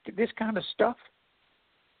this kind of stuff.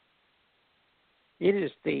 It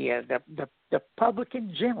is the public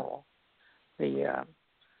in general, the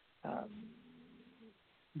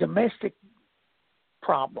domestic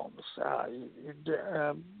problems,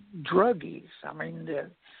 druggies. I mean,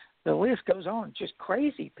 the list goes on. Just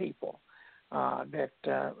crazy people that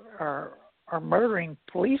are murdering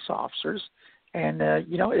police officers, and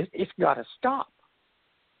it's got to stop.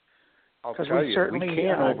 Because we certainly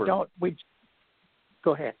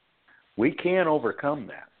go ahead. We can overcome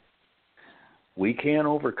that. We can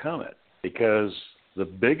overcome it because the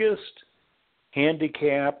biggest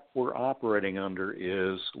handicap we're operating under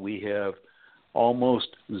is we have almost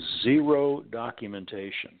zero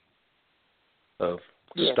documentation of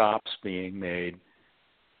stops being made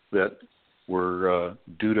that were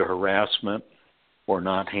due to harassment or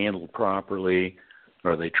not handled properly,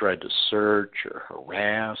 or they tried to search or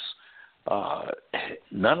harass.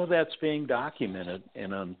 None of that's being documented,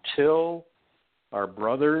 and until our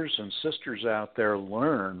brothers and sisters out there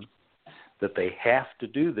learn that they have to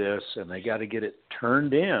do this and they got to get it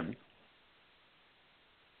turned in,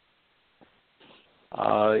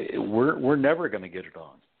 we're never going to get it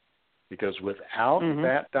on. Because without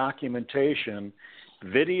that documentation,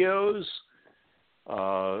 videos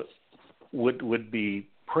would be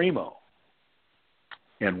primo.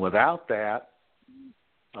 And without that,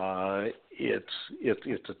 it's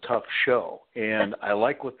a tough show. And I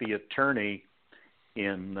like what the attorney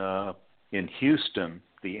in Houston,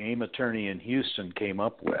 the AIM attorney in Houston, came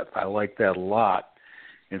up with. I like that a lot.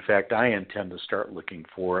 In fact, I intend to start looking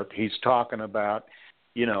for it. He's talking about,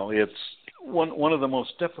 it's one of the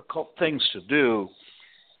most difficult things to do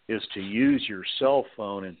is to use your cell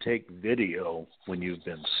phone and take video when you've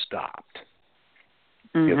been stopped.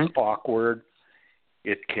 It's awkward.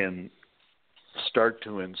 It can start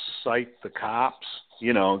to incite the cops,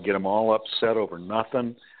 get them all upset over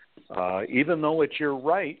nothing. Even though it's your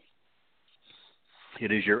right,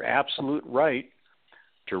 it is your absolute right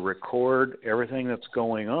to record everything that's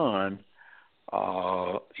going on.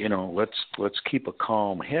 Let's keep a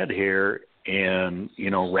calm head here and,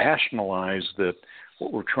 rationalize that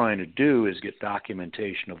what we're trying to do is get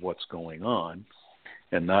documentation of what's going on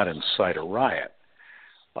and not incite a riot.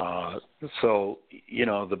 So,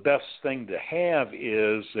 the best thing to have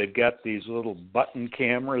is they've got these little button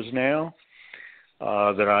cameras now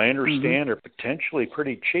that I understand are potentially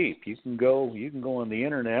pretty cheap. You can go on the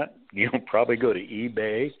internet, probably go to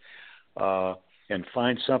eBay and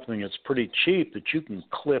find something that's pretty cheap that you can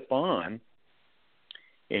clip on,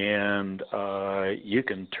 and you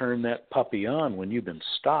can turn that puppy on when you've been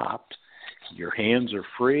stopped. Your hands are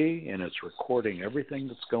free, and it's recording everything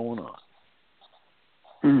that's going on.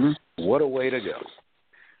 What a way to go!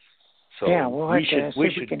 So yeah, we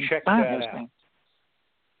should check that out.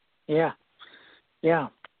 Yeah.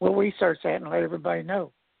 We'll research that and let everybody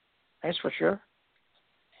know. That's for sure.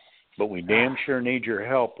 But we damn sure need your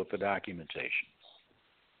help with the documentation.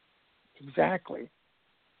 Exactly.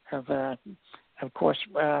 Of course,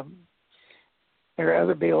 there are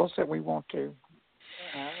other bills that we want to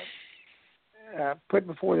put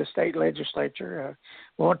before the state legislature.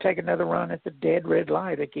 We want to take another run at the dead red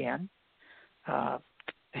light again.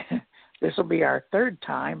 This will be our third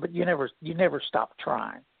time, but you never stop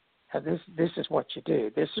trying. This is what you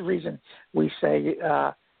do. This is the reason we say,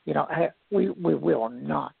 we will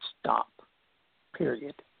not stop.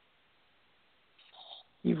 Period.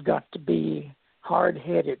 You've got to be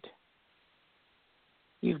hard-headed.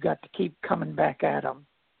 You've got to keep coming back at them.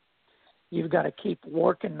 You've got to keep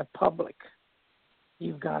working the public.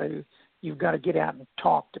 You've got to get out and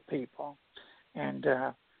talk to people, and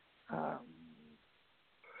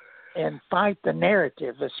fight the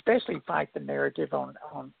narrative, especially fight the narrative on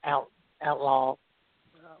outlaw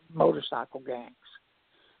motorcycle gangs,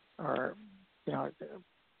 or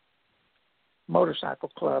motorcycle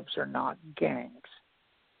clubs are not gangs.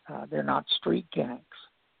 They're not street gangs,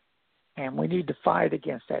 and we need to fight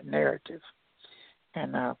against that narrative.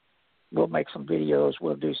 And we'll make some videos.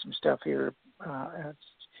 We'll do some stuff here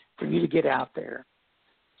for you to get out there.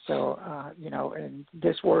 So, and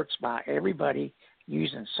this works by everybody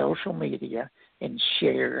using social media and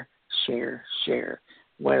share.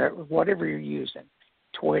 Whatever you're using,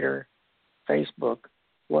 Twitter, Facebook,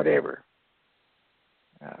 whatever.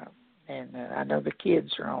 And I know the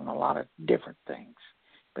kids are on a lot of different things,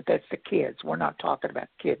 but that's the kids. We're not talking about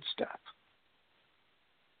kid stuff.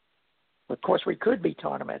 Of course, we could be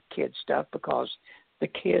talking about kid stuff because the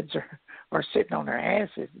kids are sitting on their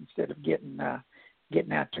asses instead of getting out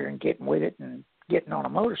there and getting with it and getting on a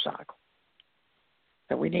motorcycle.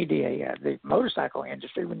 So we need the motorcycle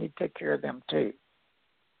industry. We need to take care of them too.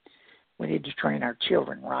 We need to train our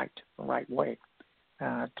children the right way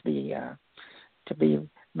to be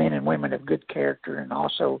men and women of good character, and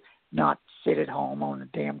also not sit at home on a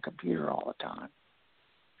damn computer all the time.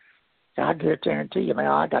 So I guarantee you, man,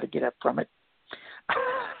 I got to get up from it.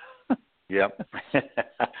 Yep.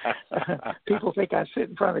 People think I sit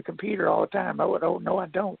in front of the computer all the time. Oh no, I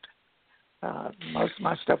don't. Most of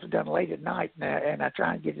my stuff is done late at night, and I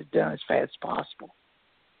try and get it done as fast as possible.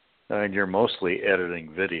 And you're mostly editing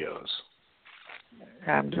videos.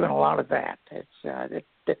 I'm doing a lot of that. That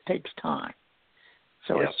takes time.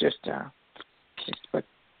 So yep. It's just, but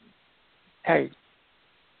hey,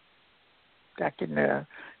 I can,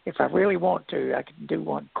 if I really want to, I can do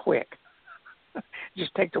one quick.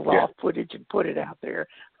 Just take the raw footage and put it out there.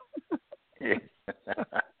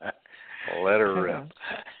 Let her rip.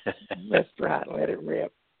 That's right. Let it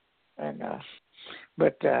rip. And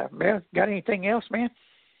man, got anything else, man?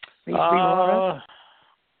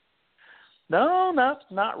 No,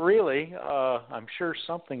 not really. I'm sure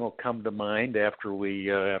something will come to mind after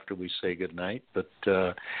we say goodnight. But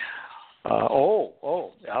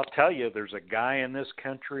I'll tell you, there's a guy in this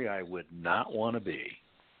country I would not want to be.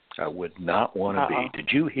 I would not want to be.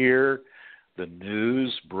 Did you hear the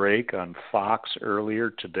news break on Fox earlier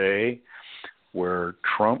today, where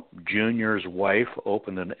Trump Jr.'s wife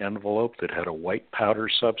opened an envelope that had a white powder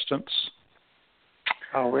substance?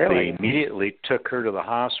 Oh, really? They immediately took her to the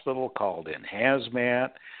hospital, called in hazmat.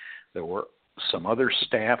 There were some other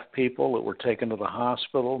staff people that were taken to the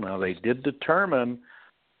hospital. Now, they did determine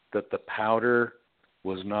that the powder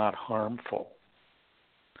was not harmful.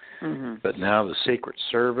 Mm-hmm. But now the Secret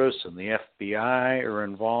Service and the FBI are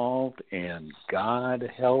involved, and God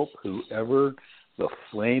help whoever the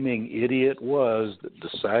flaming idiot was that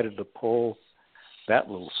decided to pull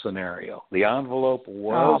that little scenario. The envelope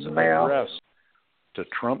was addressed to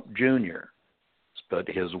Trump Jr., but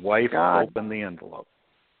his wife opened the envelope.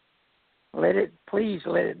 Please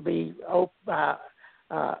let it be,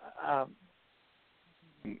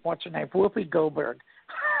 what's her name? Whoopi Goldberg.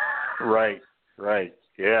 Right,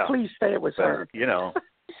 yeah. Please say it was her. You know,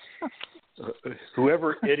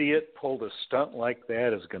 whoever idiot pulled a stunt like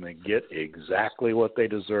that is going to get exactly what they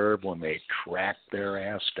deserve when they track their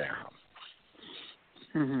ass down.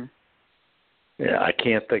 Mm-hmm. Yeah, I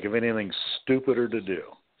can't think of anything stupider to do.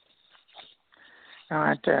 All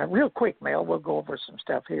right, real quick, Mel, we'll go over some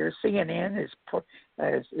stuff here. CNN is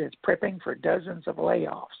prepping for dozens of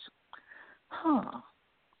layoffs.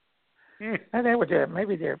 And they would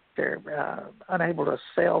maybe they're unable to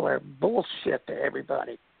sell their bullshit to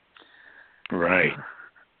everybody. Right.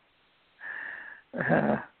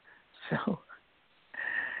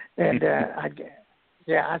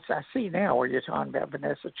 I see now where you're talking about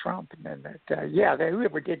Vanessa Trump, and then that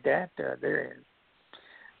whoever did that, they're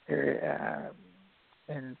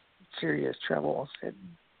in serious trouble.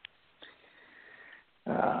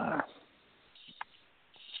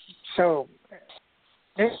 So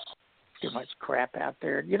there's too much crap out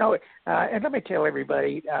there, and let me tell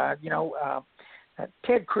everybody,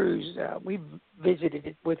 Ted Cruz, we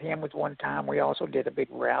visited with him one time. We also did a big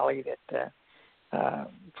rally that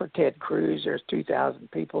for Ted Cruz. There's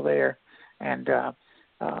 2,000 people there, and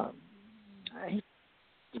he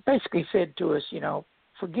basically said to us,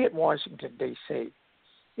 forget Washington, D.C.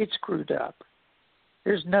 It's screwed up.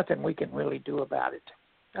 There's nothing we can really do about it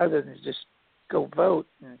other than just go vote.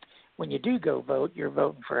 And when you do go vote, you're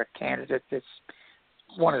voting for a candidate that's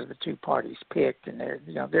one of the two parties picked, and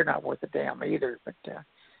they're not worth a damn either. But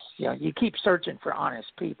you keep searching for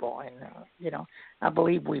honest people, and I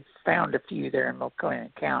believe we've found a few there in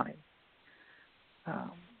McLennan County.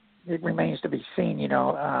 It remains to be seen,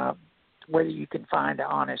 whether you can find an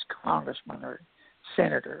honest congressman or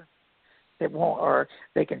senator that won't, or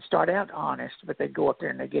they can start out honest, but they go up there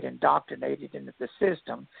and they get indoctrinated into the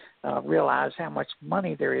system, realize how much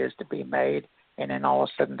money there is to be made, and then all of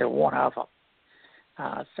a sudden they're one of them.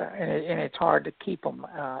 And it's hard to keep them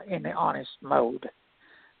in the honest mode.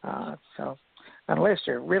 So unless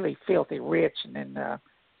they're really filthy rich, and then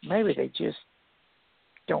maybe they just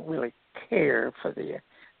don't really care for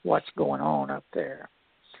what's going on up there.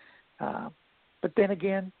 But then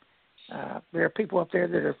again, there are people up there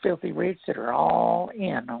that are filthy rich that are all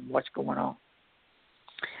in on what's going on.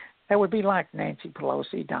 That would be like Nancy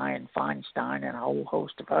Pelosi, Dianne Feinstein, and a whole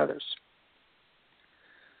host of others.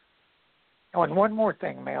 Oh, and one more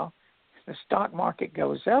thing, Mel. The stock market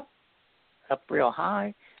goes up real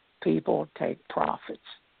high. People take profits.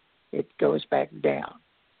 It goes back down.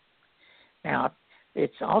 Now,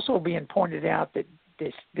 it's also being pointed out that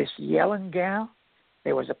this Yellen gal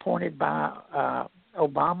that was appointed by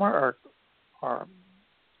Obama, I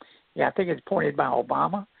think it's appointed by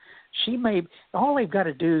Obama. All they've got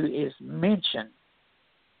to do is mention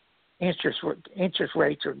interest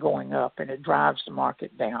rates are going up, and it drives the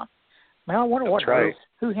market down. Now, I wonder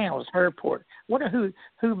who handles her port.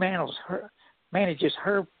 Who manages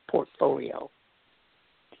her portfolio.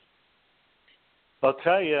 I'll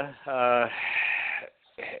tell you,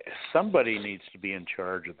 somebody needs to be in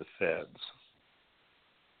charge of the feds.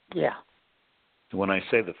 Yeah. When I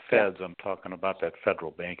say the feds, I'm talking about that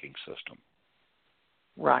federal banking system.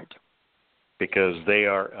 Right. Because they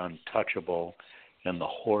are untouchable, and the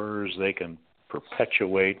horrors they can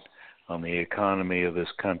perpetuate on the economy of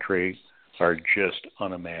this country are just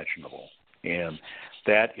unimaginable. And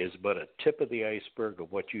that is but a tip of the iceberg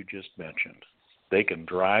of what you just mentioned. They can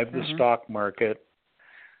drive the stock market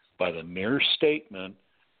by the mere statement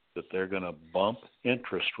that they're going to bump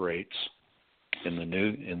interest rates in the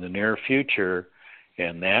near future,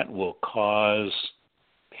 and that will cause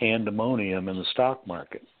pandemonium in the stock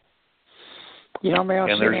market. You know, Mel,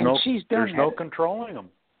 and she's done there's no controlling them.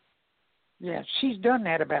 Yeah, she's done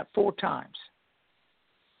that about 4 times.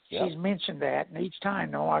 Yep. She's mentioned that, and each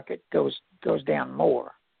time the market goes down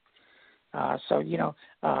more. So you know,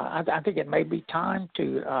 I think it may be time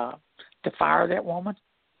to fire that woman.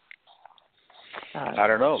 I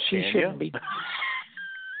don't know. She shouldn't be.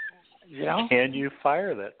 You know, can you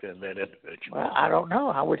fire that individual? Well, I don't know.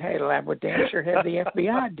 I would damn sure have the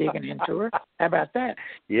FBI digging into her. How about that?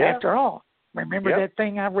 Yeah. After all, remember that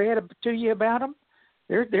thing I read to you about them?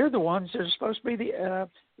 They're the ones that are supposed to be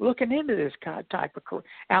looking into this type of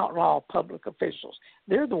outlaw public officials.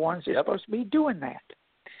 They're the ones that are supposed to be doing that.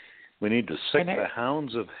 We need to sick the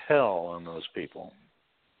hounds of hell on those people.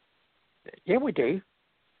 Yeah, we do.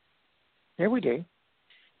 Yeah, we do.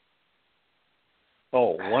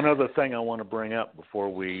 Oh, one other thing I want to bring up before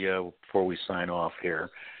we sign off here,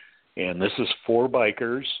 and this is for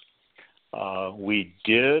bikers. We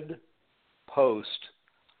did post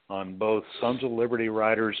on both Sons of Liberty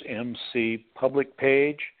Riders MC public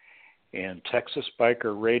page and Texas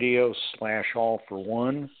Biker Radio / All for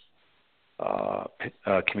One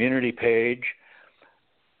community page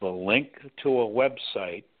the link to a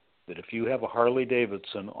website that if you have a Harley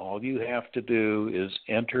Davidson, all you have to do is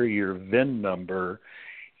enter your VIN number,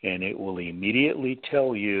 and it will immediately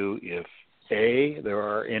tell you if A, there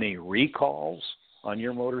are any recalls on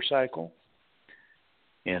your motorcycle,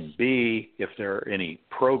 and B, if there are any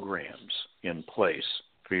programs in place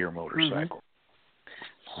for your motorcycle.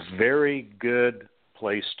 Mm-hmm. Very good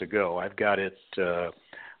place to go. I've got it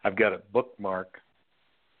bookmarked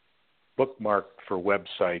for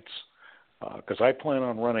websites because I plan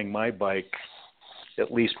on running my bike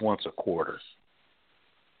at least once a quarter,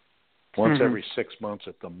 once every 6 months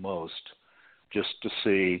at the most, just to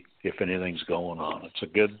see if anything's going on. It's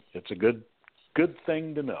a good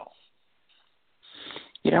thing to know.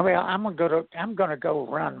 You know, well, I'm gonna go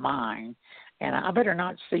run mine, and I better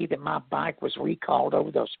not see that my bike was recalled over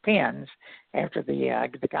those pins after the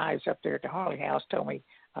guys up there at the Harley House told me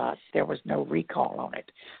there was no recall on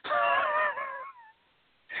it.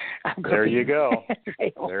 There you go.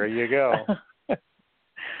 There you go.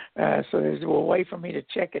 So there's a way for me to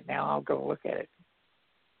check it now. I'll go look at it.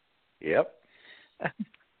 Yep.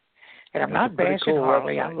 And I'm not bashing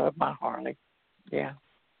Harley. I love my Harley. Yeah.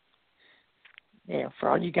 Yeah, for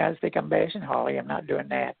all you guys think I'm bashing Harley, I'm not doing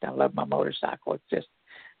that. I love my motorcycle. It's just,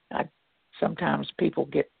 sometimes people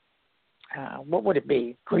get, what would it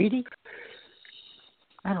be, greedy?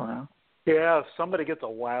 I don't know. Yeah, if somebody gets a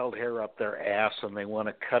wild hair up their ass and they want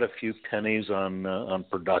to cut a few pennies on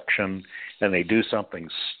production, and they do something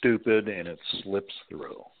stupid and it slips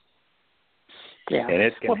through. Yeah, and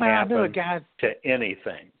it can happen I knew a guy, to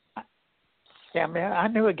anything. Yeah, man, I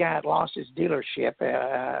knew a guy that lost his dealership.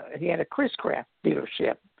 He had a Chris Craft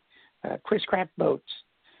dealership, Chris Craft boats.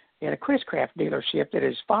 He had a Chris Craft dealership that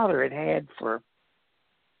his father had for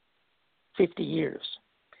 50 years,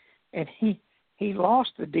 and he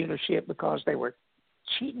lost the dealership because they were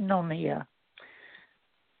cheating on the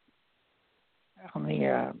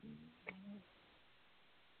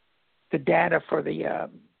data for the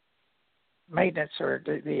maintenance or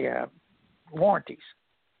the warranties.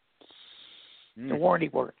 The warranty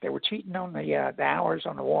work. They were cheating on the hours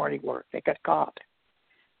on the warranty work. They got caught.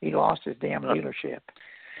 He lost his damn dealership.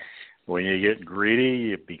 When you get greedy,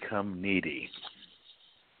 you become needy.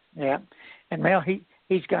 Yeah, and Mel,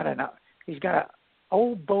 he's got an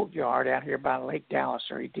old boat yard out here by Lake Dallas,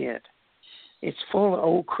 or he did. It's full of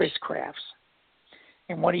old Chris Crafts,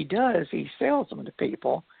 and what he does, he sells them to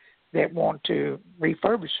people that want to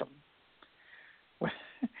refurbish them.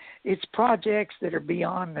 It's projects that are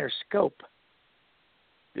beyond their scope.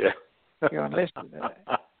 Yeah.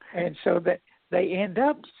 And so that they end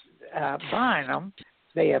up buying them.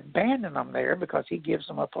 They abandon them there because he gives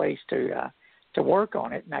them a place to work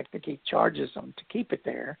on it, and I think he charges them to keep it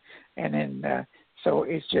there. And then so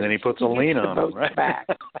it's just. And then he puts a lien on them, right? Back.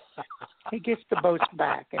 He gets the boats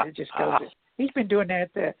back, and it just goes. He's been doing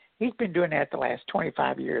that. He's been doing that the last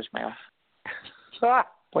 25 years, Mel. What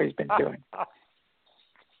he's been doing.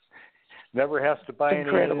 Never has to buy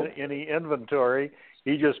any inventory.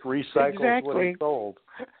 He just recycles what he sold.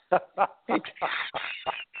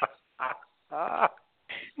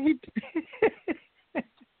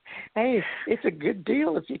 Hey, it's a good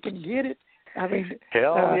deal if you can get it. I mean,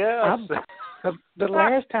 hell yes. The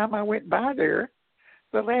last time I went by there,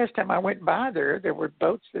 there were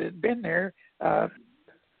boats that had been there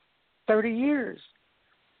 30 years.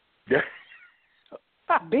 Yeah.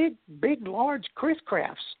 Big, large Chris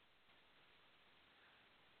Crafts.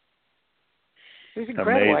 It's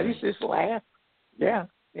incredible. I used to just laugh. Yeah.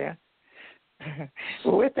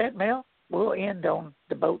 Well, with that, Mel, we'll end on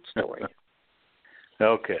the boat story.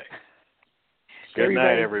 Okay. Good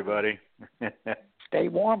night, everybody. Stay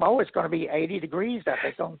warm. Oh, it's going to be 80 degrees, I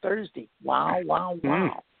think, on Thursday. Wow, wow,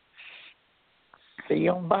 wow. See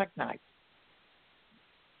you on bike night.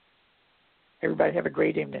 Everybody have a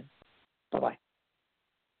great evening. Bye-bye.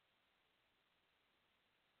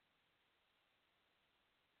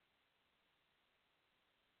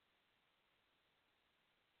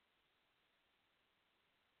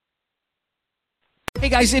 Hey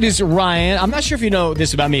guys, it is Ryan. I'm not sure if you know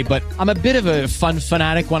this about me, but I'm a bit of a fun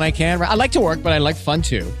fanatic when I can. I like to work, but I like fun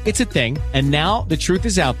too. It's a thing. And now the truth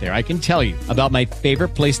is out there. I can tell you about my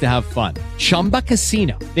favorite place to have fun. Chumba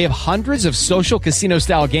Casino. They have hundreds of social casino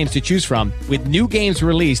style games to choose from with new games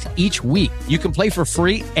released each week. You can play for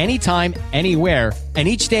free anytime, anywhere. And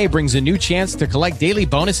each day brings a new chance to collect daily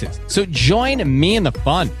bonuses. So join me in the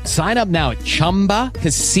fun. Sign up now at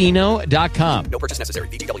ChumbaCasino.com. No purchase necessary.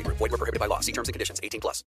 VGW Group. Void where prohibited by law. See terms and conditions. 18+.